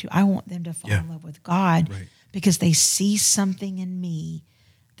life to. I want them to fall in love with God because they see something in me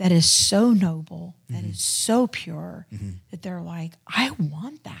that is so noble, that is so pure, that they're like, I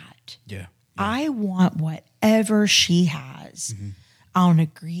want that. Yeah. I want whatever she has. I don't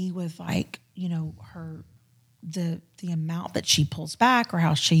agree with her the amount that she pulls back or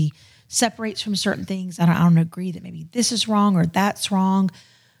how she separates from certain things. I don't agree that maybe this is wrong or that's wrong.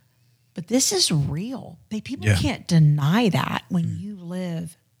 But this is real. People can't deny that when you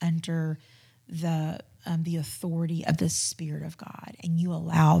live under the authority of the Spirit of God and you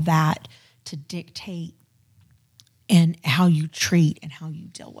allow that to dictate and how you treat and how you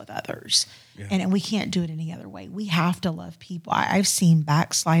deal with others. Yeah. And we can't do it any other way. We have to love people. I've seen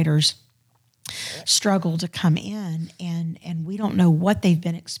backsliders struggle to come in and we don't know what they've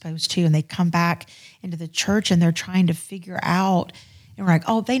been exposed to, and they come back into the church and they're trying to figure out, and we're like,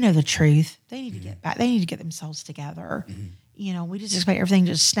 oh, they know the truth. They need to get back. They need to get themselves together. We just expect everything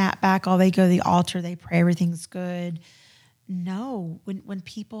to snap back. Oh, they go to the altar, they pray, everything's good. No, when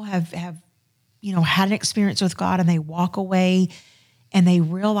people have had an experience with God and they walk away and they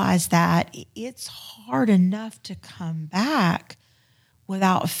realize that it's hard enough to come back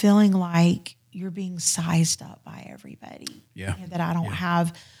without feeling like you're being sized up by everybody. Yeah. That I don't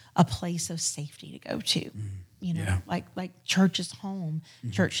have a place of safety to go to. Like church is home.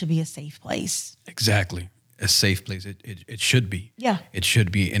 Church should be a safe place. Exactly. A safe place. It should be. Yeah. It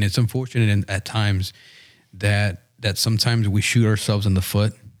should be. And it's unfortunate at times that sometimes we shoot ourselves in the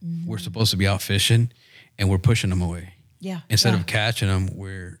foot. We're supposed to be out fishing and we're pushing them away. Yeah. Instead of catching them,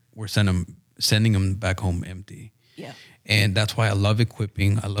 we're sending them back home empty. Yeah. And that's why I love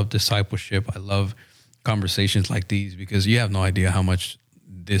equipping. I love discipleship. I love conversations like these because you have no idea how much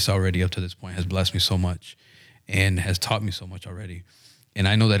this already up to this point has blessed me so much and has taught me so much already. And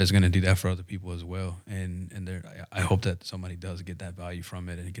I know that it's going to do that for other people as well. And I hope that somebody does get that value from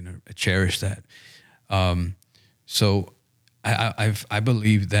it and can cherish that. So I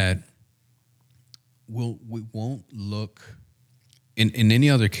believe that we won't look in any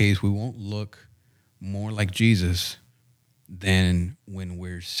other case. We won't look more like Jesus than when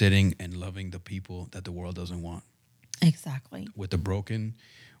we're sitting and loving the people that the world doesn't want. Exactly. With the broken,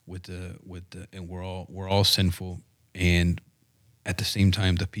 and we're all sinful, and at the same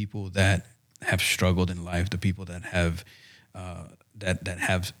time, the people that have struggled in life, the people that have that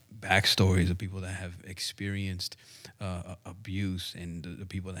have backstories, the people that have experienced abuse, and the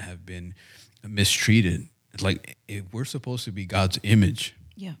people that have been mistreated. It's like if we're supposed to be God's image.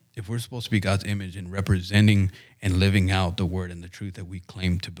 Yeah. If we're supposed to be God's image and representing and living out the word and the truth that we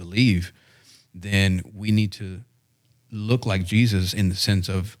claim to believe, then we need to look like Jesus in the sense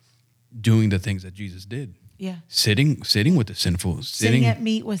of doing the things that Jesus did. Yeah. Sitting with the sinful, Sitting at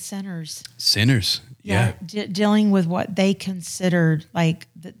meat with sinners. Sinners. Yeah. Dealing with what they considered like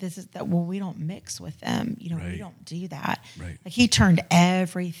well, we don't mix with them. You know, Right. we don't do that. Right. Like he turned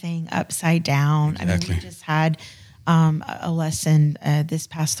everything upside down. Exactly. I mean, we just had a lesson this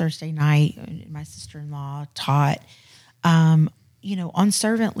past Thursday night. My sister-in-law taught, on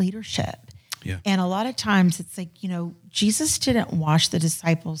servant leadership. Yeah. And a lot of times it's like, Jesus didn't wash the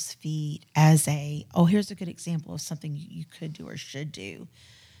disciples' feet as here's a good example of something you could do or should do.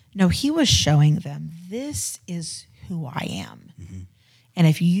 No, he was showing them, this is who I am. Mm-hmm. And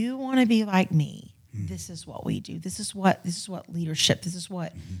if you want to be like me, this is what we do. This is what leadership, this is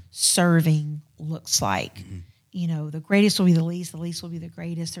what serving looks like. Mm-hmm. The greatest will be the least will be the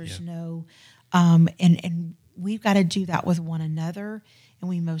greatest. There's no, and we've got to do that with one another. And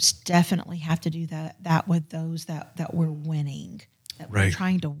we most definitely have to do that with those that we're winning, that we're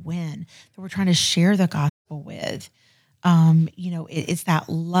trying to win, that we're trying to share the gospel with. It's that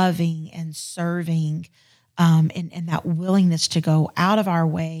loving and serving, and that willingness to go out of our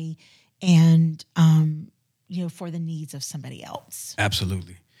way and, for the needs of somebody else.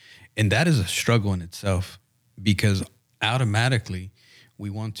 Absolutely. And that is a struggle in itself, because automatically we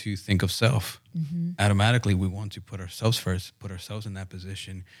want to think of self. Mm-hmm. Automatically, we want to put ourselves first, put ourselves in that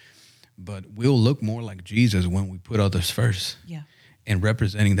position. But we'll look more like Jesus when we put others first. Yeah. And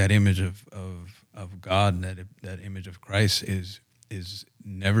representing that image of God, that image of Christ is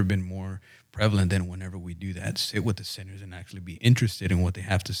never been more prevalent than whenever we do that. Sit with the sinners and actually be interested in what they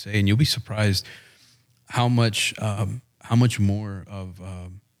have to say, and you'll be surprised how much more of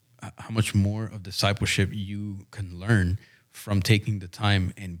discipleship you can learn from taking the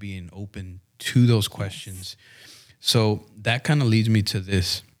time and being open to those questions. So that kind of leads me to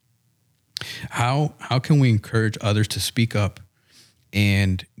this. How can we encourage others to speak up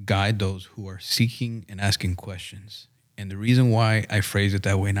and guide those who are seeking and asking questions? And the reason why I phrase it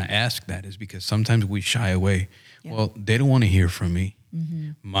that way and I ask that is because sometimes we shy away. Yeah. Well, they don't want to hear from me. Mm-hmm.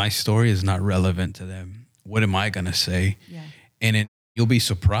 My story is not relevant to them. What am I going to say? Yeah. And you'll be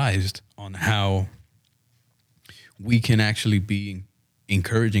surprised on how we can actually be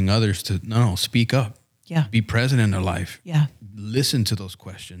encouraging others to speak up. Yeah. Be present in their life. Yeah. Listen to those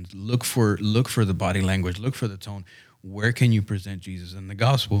questions. Look for the body language. Look for the tone. Where can you present Jesus and the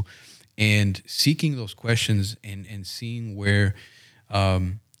gospel? And seeking those questions and seeing where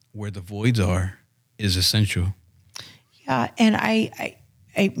the voids are is essential. Yeah, and I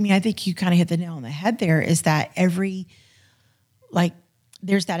mean, I think you kind of hit the nail on the head there. Is that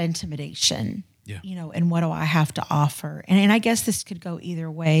there's that intimidation. Yeah. And what do I have to offer? And I guess this could go either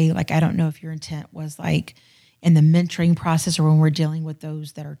way. Like, I don't know if your intent was like in the mentoring process or when we're dealing with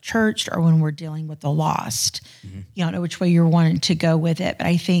those that are churched or when we're dealing with the lost. Mm-hmm. You don't know which way you're wanting to go with it. But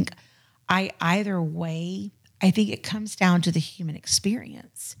I think either way, I think it comes down to the human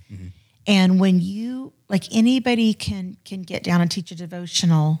experience. Mm-hmm. And when you, like anybody can get down and teach a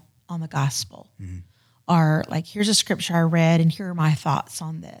devotional on the gospel. Mm-hmm. Or like, here's a scripture I read and here are my thoughts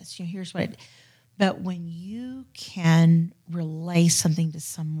on this. Here's what but when you can relay something to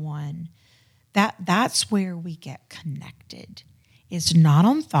someone, that's where we get connected. It's not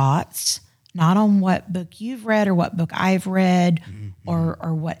on thoughts, not on what book you've read or what book I've read, mm-hmm.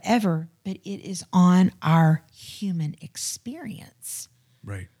 or whatever, but it is on our human experience.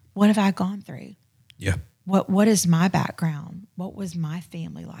 Right. What have I gone through? Yeah. What is my background? What was my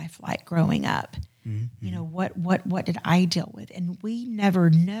family life like growing up? Mm-hmm. What did I deal with? And we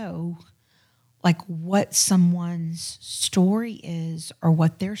never know like what someone's story is or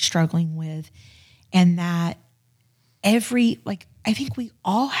what they're struggling with. And that I think we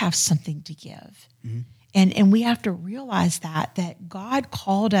all have something to give. Mm-hmm. And we have to realize that God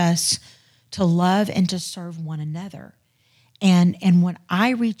called us to love and to serve one another. And when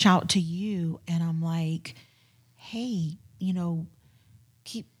I reach out to you and I'm like, hey,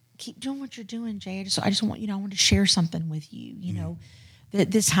 keep doing what you're doing, Jay. I just want, I want to share something with you, mm-hmm. That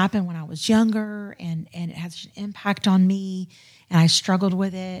this happened when I was younger and it has an impact on me and I struggled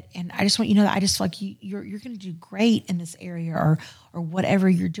with it. And I just want you to know that I just feel like you're going to do great in this area or whatever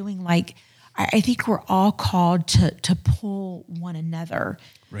you're doing. Like, I think we're all called to pull one another.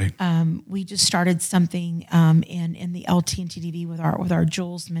 Right. We just started something in the LT and TDV with our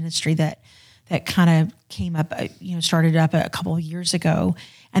Jules ministry that kind of came up, started up a couple of years ago,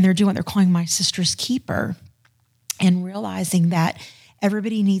 and they're doing what they're calling My Sister's Keeper, and realizing that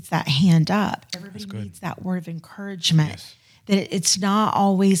everybody needs that hand up. Everybody needs that word of encouragement. Yes. That it's not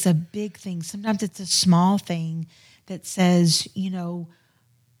always a big thing. Sometimes it's a small thing that says,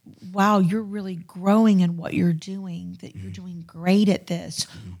 wow, you're really growing in what you're doing, that you're doing great at this.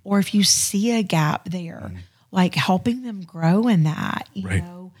 Or if you see a gap there, like helping them grow in that, you Right.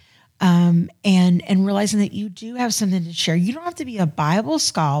 know, and realizing that you do have something to share. You don't have to be a Bible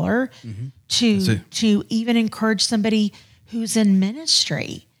scholar to even encourage somebody who's in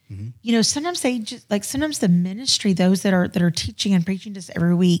ministry. You know, sometimes sometimes the ministry, those that are teaching and preaching to us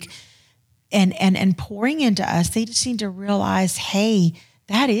every week and pouring into us, they just need to realize, hey,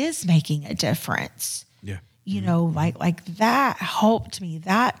 that is making a difference. Yeah. You know, like that helped me,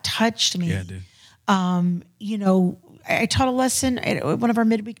 that touched me. Yeah, dude. You know, I taught a lesson at one of our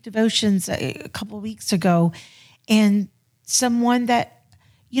midweek devotions a couple of weeks ago, and someone that,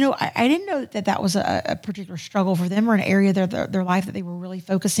 you know, I didn't know that was a particular struggle for them or an area of their life that they were really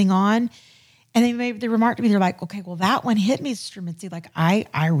focusing on. And they made the remark to me, they're like, okay, well, that one hit me, Sister Mitzi. Like,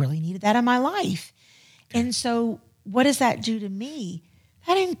 I really needed that in my life. And so what does that do to me?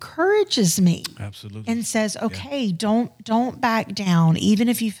 That encourages me. Absolutely. And says, okay, don't back down. Even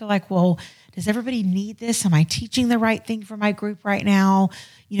if you feel like, well, does everybody need this? Am I teaching the right thing for my group right now?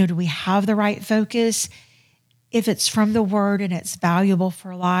 You know, do we have the right focus? If it's from the word and it's valuable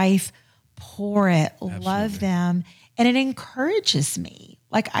for life, pour it, love them. And it encourages me.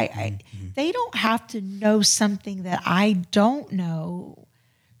 Like they don't have to know something that I don't know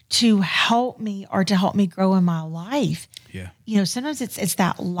to help me or to help me grow in my life. Yeah. You know, sometimes it's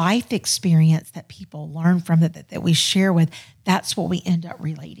that life experience that people learn from that we share with. That's what we end up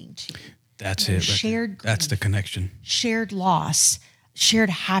relating to. That's You know, it. Right shared there. That's the connection. shared loss, shared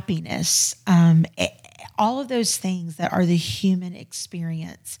happiness, all of those things that are the human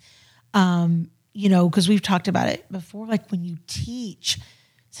experience. You know, because we've talked about it before, like when you teach,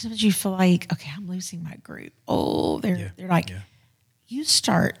 sometimes you feel like, okay, I'm losing my group. Oh, they're like, you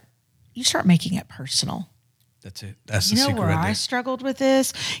start making it personal. That's it. That's You the know secret where right I there. struggled with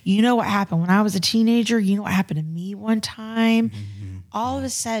this? You know what happened when I was a teenager? You know what happened to me one time? All of a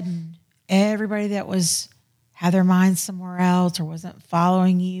sudden, everybody that had their mind somewhere else or wasn't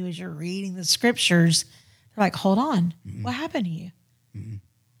following you as you're reading the scriptures, they're like, hold on, what happened to you?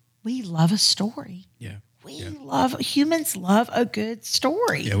 We love a story. Yeah. Humans love a good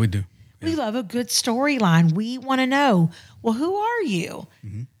story. Yeah, we do. We love a good storyline. We want to know, well, who are you?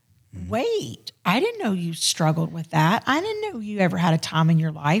 Wait, I didn't know you struggled with that. I didn't know you ever had a time in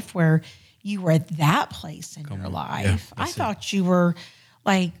your life where you were at that place in your life. I thought you were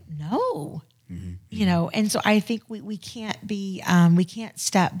like, no, you know, and so I think we can't be, we can't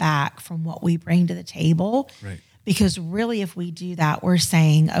step back from what we bring to the table. Right. Because really, if we do that, we're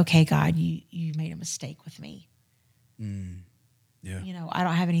saying, okay, God, you made a mistake with me. Yeah. You know, I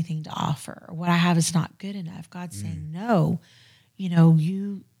don't have anything to offer. What I have is not good enough. God's saying, no, you know,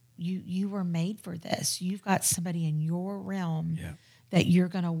 you were made for this. You've got somebody in your realm that you're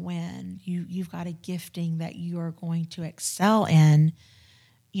going to win. You've got a gifting that you are going to excel in,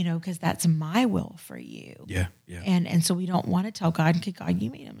 you know, because that's my will for you. Yeah. Yeah. And so we don't want to tell God, okay, God,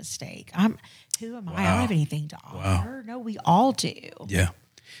 you made a mistake. Who am I? I don't have anything to offer. No, we all do. Yeah.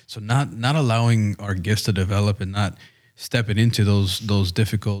 So not allowing our gifts to develop and not stepping into those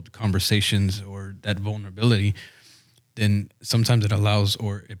difficult conversations or that vulnerability, then sometimes it allows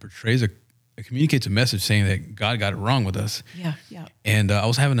or it portrays it communicates a message saying that God got it wrong with us. Yeah. Yeah. And I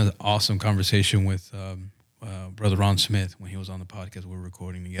was having an awesome conversation with Brother Ron Smith when he was on the podcast. We were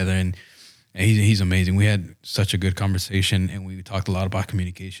recording together, and he's amazing. We had such a good conversation, and we talked a lot about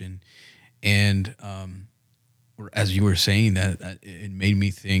communication. And as you were saying that, it made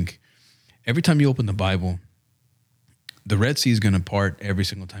me think, every time you open the Bible, the Red Sea is going to part every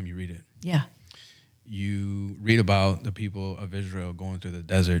single time you read it. Yeah. You read about the people of Israel going through the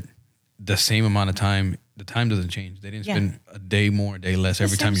desert, the same amount of time, the time doesn't change. They didn't spend a day more, a day less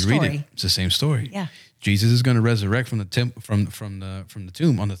every time you read it. It's the same story. Yeah. Jesus is going to resurrect from the from the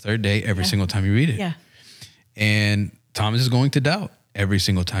tomb on the third day every single time you read it. Yeah. And Thomas is going to doubt every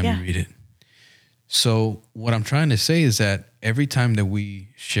single time you read it. So what I'm trying to say is that every time that we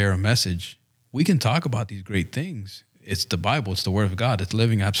share a message, we can talk about these great things. It's the Bible. It's the Word of God. It's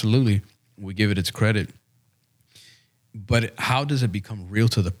living. Absolutely. We give it its credit. But how does it become real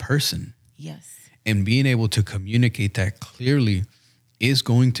to the person? Yes. And being able to communicate that clearly is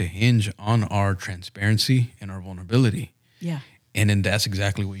going to hinge on our transparency and our vulnerability. Yeah. And then that's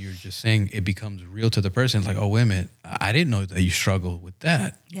exactly what you're just saying. It becomes real to the person. It's like, oh, wait a minute. I didn't know that you struggled with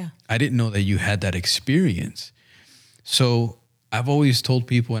that. Yeah. I didn't know that you had that experience. So I've always told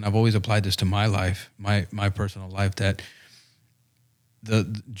people, and I've always applied this to my life, my personal life, that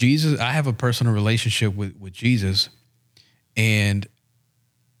Jesus, I have a personal relationship with Jesus, and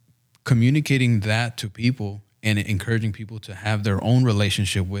communicating that to people and encouraging people to have their own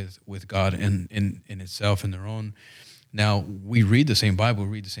relationship with God in itself and their own. Now, we read the same Bible,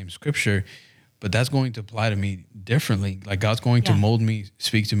 read the same scripture, but that's going to apply to me differently. Like God's going to mold me,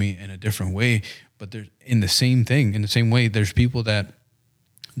 speak to me in a different way. But there's in the same way, there's people that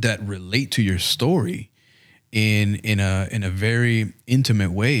relate to your story in a very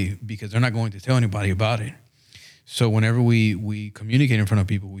intimate way, because they're not going to tell anybody about it. So whenever we communicate in front of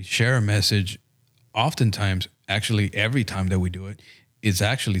people, we share a message. Oftentimes, actually every time that we do it, it's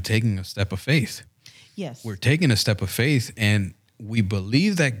actually taking a step of faith. Yes. We're taking a step of faith, and we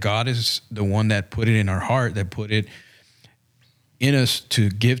believe that God is the one that put it in our heart, that put it in us to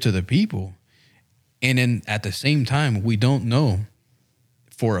give to the people. And then at the same time, we don't know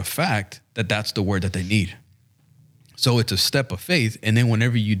for a fact that that's the word that they need. So it's a step of faith. And then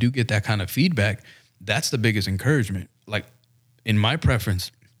whenever you do get that kind of feedback, that's the biggest encouragement. Like in my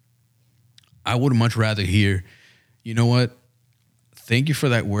preference, I would much rather hear, you know what? Thank you for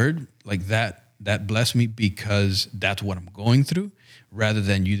that word. Like that blessed me because that's what I'm going through, rather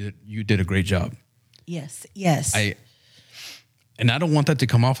than you did a great job. Yes. And I don't want that to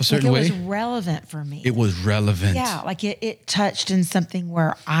come off a certain way. It was relevant for me. It was relevant. Yeah, like it touched in something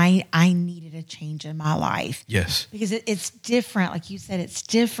where I needed a change in my life. Yes. Because it's different. Like you said, it's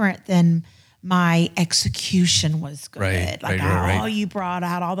different than my execution was good. Right. You brought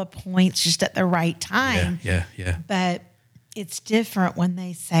out all the points just at the right time. Yeah. But it's different when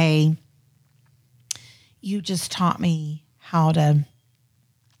they say, you just taught me how to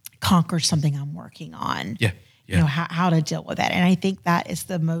conquer something I'm working on. Yeah. You know, how to deal with that. And I think that is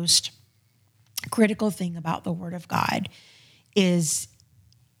the most critical thing about the Word of God is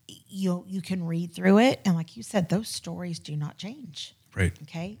you can read through it. And like you said, those stories do not change. Right.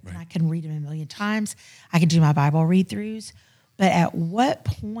 Okay. Right. And I can read them a million times. I can do my Bible read throughs. But at what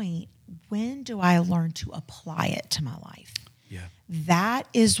point, when do I learn to apply it to my life? Yeah. That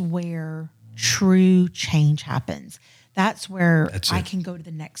is where true change happens. That's where I can go to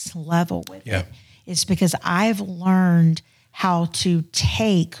the next level with it. It's because I've learned how to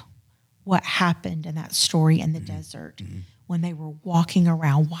take what happened in that story in the desert when they were walking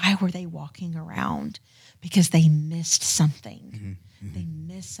around. Why were they walking around? Because they missed something. They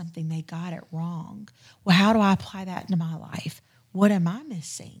missed something. They got it wrong. Well, how do I apply that into my life? What am I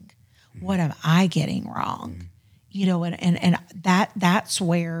missing? What am I getting wrong? You know, and that's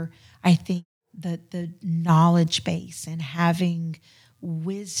where I think the knowledge base and having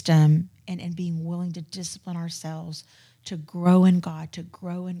wisdom and being willing to discipline ourselves to grow in God, to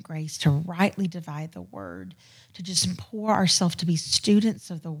grow in grace, to rightly divide the word, to just pour ourselves to be students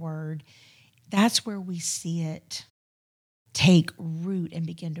of the word. That's where we see it take root and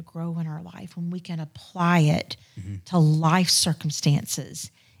begin to grow in our life, when we can apply it to life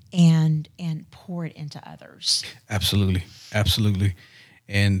circumstances and pour it into others. Absolutely.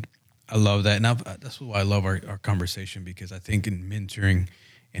 And I love that. Now that's why I love our conversation, because I think in mentoring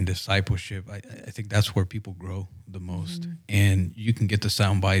and discipleship, I think that's where people grow the most. And you can get the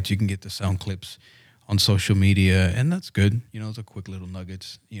sound bites, you can get the sound clips on social media, and that's good. You know, it's a quick little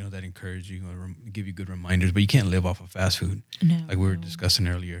nuggets, you know, that encourage you or give you good reminders, but you can't live off of fast food. Like we were discussing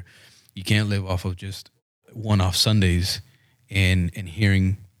earlier. You can't live off of just one-off Sundays and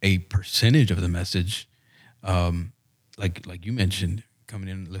hearing a percentage of the message. Like you mentioned, coming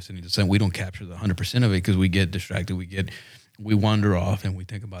in and listening to something, we don't capture the 100% of it because we get distracted. We wander off and we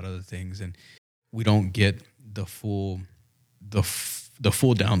think about other things, and we don't get the full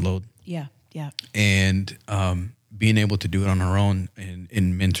download. Yeah. And being able to do it on our own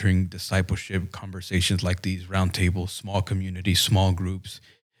in mentoring, discipleship, conversations like these, round tables, small communities, small groups,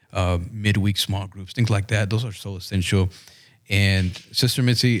 midweek small groups, things like that. Those are so essential. And Sister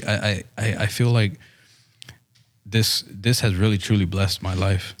Mitzi, I feel like this has really truly blessed my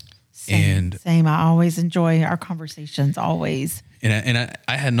life. Same. I always enjoy our conversations, always. And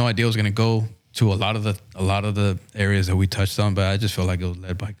I had no idea I was going to go to a lot of the areas that we touched on, but I just felt like it was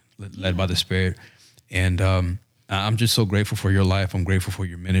led by the Spirit. And I'm just so grateful for your life. I'm grateful for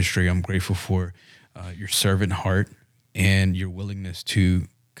your ministry. I'm grateful for your servant heart and your willingness to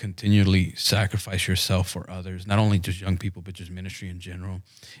continually sacrifice yourself for others, not only just young people, but just ministry in general.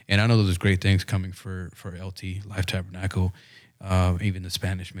 And I know there's great things coming for LT, Life Tabernacle, even the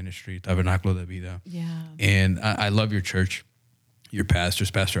Spanish ministry, Tabernáculo de Vida. Yeah. And I love your church, your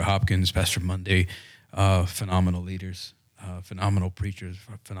pastors, Pastor Hopkins, Pastor Monday, phenomenal leaders, phenomenal preachers,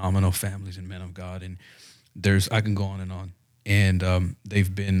 phenomenal families and men of God. And I can go on. And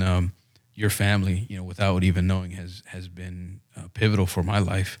they've been, your family, you know, without even knowing, has been pivotal for my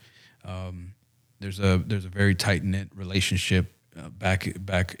life. There's a very tight knit relationship back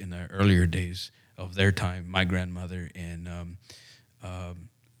in the earlier days of their time, my grandmother and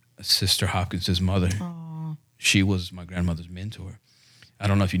Sister Hopkins' mother. Aw. She was my grandmother's mentor. I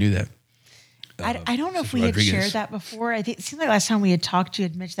don't know if you knew that. I don't know if Sister we had Rodriguez. shared that before. I think it seemed like last time we had talked, you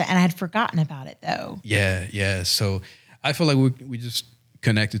had mentioned that, and I had forgotten about it though. Yeah. So I feel like we just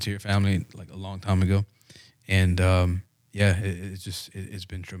connected to your family like a long time ago, and it's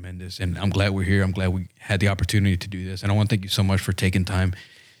been tremendous. And I'm glad we're here. I'm glad we had the opportunity to do this. And I want to thank you so much for taking time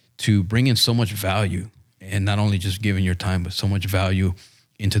to bring in so much value, and not only just giving your time, but so much value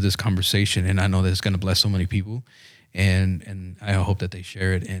into this conversation. And I know that it's going to bless so many people, and I hope that they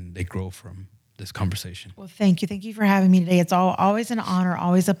share it and they grow from this conversation. Well, thank you. Thank you for having me today. It's always an honor,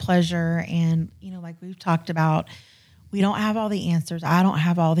 always a pleasure. And, like we've talked about, we don't have all the answers. I don't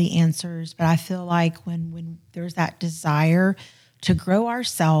have all the answers, but I feel like when there's that desire to grow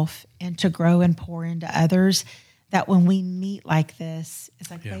ourselves and to grow and pour into others, that when we meet like this,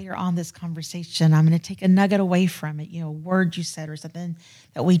 it's like later on this conversation, I'm going to take a nugget away from it, a word you said or something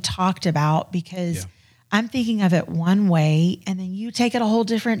that we talked about, because I'm thinking of it one way and then you take it a whole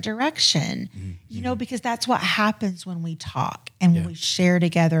different direction, because that's what happens when we talk and when we share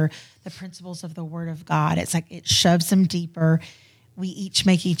together the principles of the Word of God. It's like it shoves them deeper. We each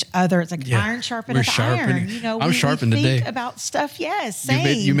make each other. It's like iron sharpeneth iron. I'm sharpened today. We think about stuff. Yes,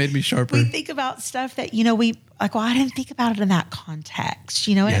 same. You made me sharper. We think about stuff that, we like, well, I didn't think about it in that context,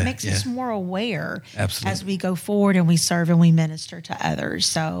 and it makes us more aware as we go forward and we serve and we minister to others.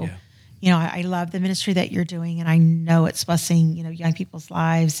 So, I love the ministry that you're doing, and I know it's blessing, young people's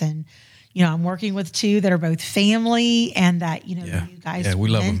lives. And, I'm working with two that are both family, and that, you guys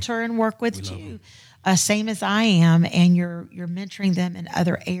mentor and work with too. Same as I am, and you're mentoring them in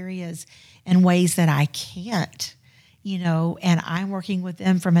other areas in ways that I can't, and I'm working with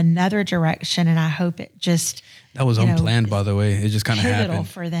them from another direction, and I hope it just that was unplanned, by the way. It just kind of happened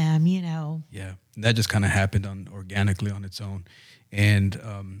for them, Yeah, that just kind of happened organically on its own, and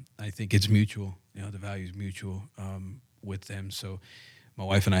I think it's mutual. The value is mutual with them. So my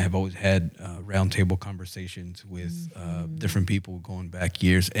wife and I have always had roundtable conversations with different people going back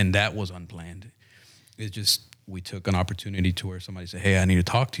years, and that was unplanned. It's just we took an opportunity to where somebody said, "Hey, I need to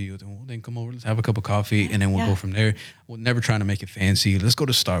talk to you." Then come over, let's have a cup of coffee, and then we'll go from there. We're never trying to make it fancy. Let's go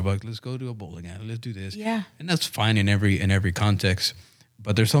to Starbucks. Let's go to a bowling alley. Let's do this. Yeah, and that's fine in every context.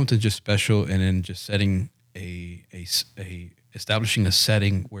 But there's something just special, and then just setting establishing a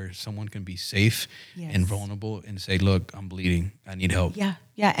setting where someone can be safe and vulnerable and say, "Look, I'm bleeding. I need help." Yeah,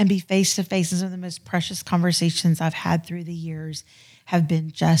 and be face to face. Some of the most precious conversations I've had through the years have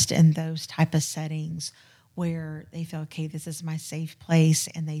been just in those type of settings where they feel, okay, this is my safe place,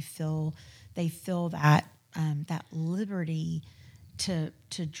 and they feel that that liberty to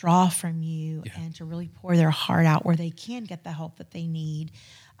draw from you and to really pour their heart out where they can get the help that they need.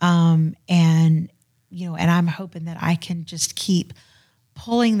 And I'm hoping that I can just keep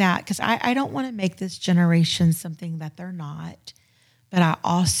pulling that, because I don't want to make this generation something that they're not. But I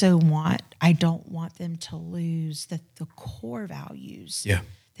also I don't want them to lose the core values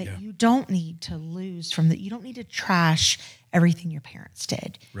that you don't need to lose from that. You don't need to trash everything your parents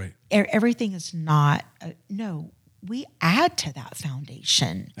did. Right. Everything is not, no, we add to that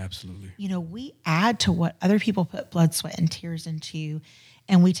foundation. Absolutely. We add to what other people put blood, sweat, and tears into,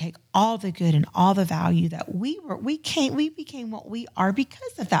 and we take all the good and all the value that we became what we are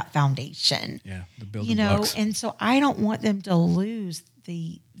because of that foundation. Yeah, the building blocks. And so I don't want them to lose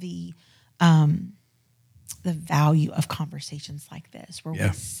the value of conversations like this, where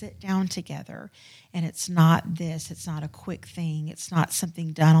we sit down together, and it's not a quick thing. It's not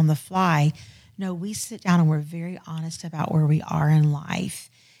something done on the fly. No, we sit down and we're very honest about where we are in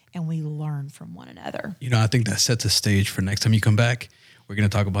life, and we learn from one another. I think that sets a stage for next time you come back. We're going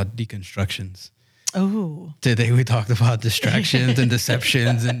to talk about deconstructions. Oh. Today we talked about distractions and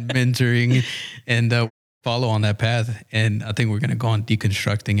deceptions and mentoring, and follow on that path. And I think we're going to go on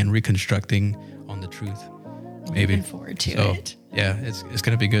deconstructing and reconstructing on the truth. Maybe. Looking forward to it. Yeah, it's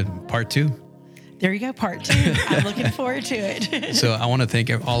going to be good. Part 2. There you go, part 2. I'm looking forward to it. So I want to thank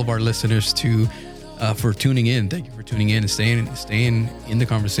all of our listeners for tuning in. Thank you for tuning in and staying in the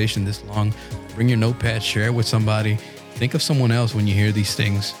conversation this long. Bring your notepad, share it with somebody. Think of someone else when you hear these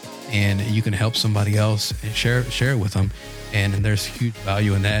things, and you can help somebody else and share it with them. And there's huge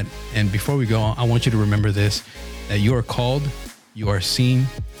value in that. And before we go, I want you to remember this, that you are called, you are seen,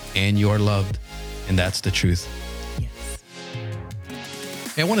 and you are loved. And that's the truth. Yes.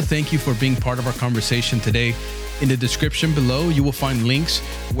 Hey, I want to thank you for being part of our conversation today. In the description below, you will find links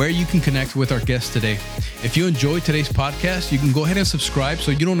where you can connect with our guest today. If you enjoyed today's podcast, you can go ahead and subscribe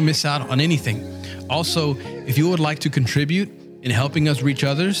so you don't miss out on anything. Also, if you would like to contribute, in helping us reach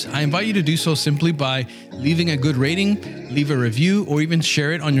others, I invite you to do so simply by leaving a good rating, leave a review, or even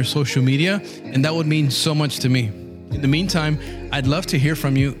share it on your social media, and that would mean so much to me. In the meantime, I'd love to hear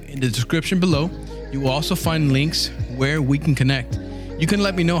from you. In the description below, you will also find links where we can connect. You can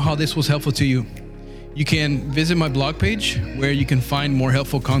let me know how this was helpful to you. You can visit my blog page where you can find more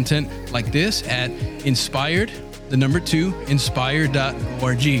helpful content like this at inspired2,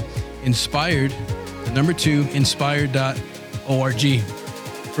 inspired.org. Inspired2, inspired.org.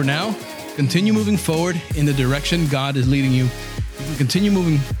 For now, continue moving forward in the direction God is leading you. You can continue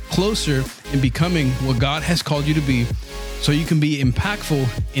moving closer in becoming what God has called you to be so you can be impactful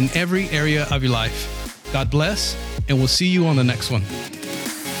in every area of your life. God bless, and we'll see you on the next one.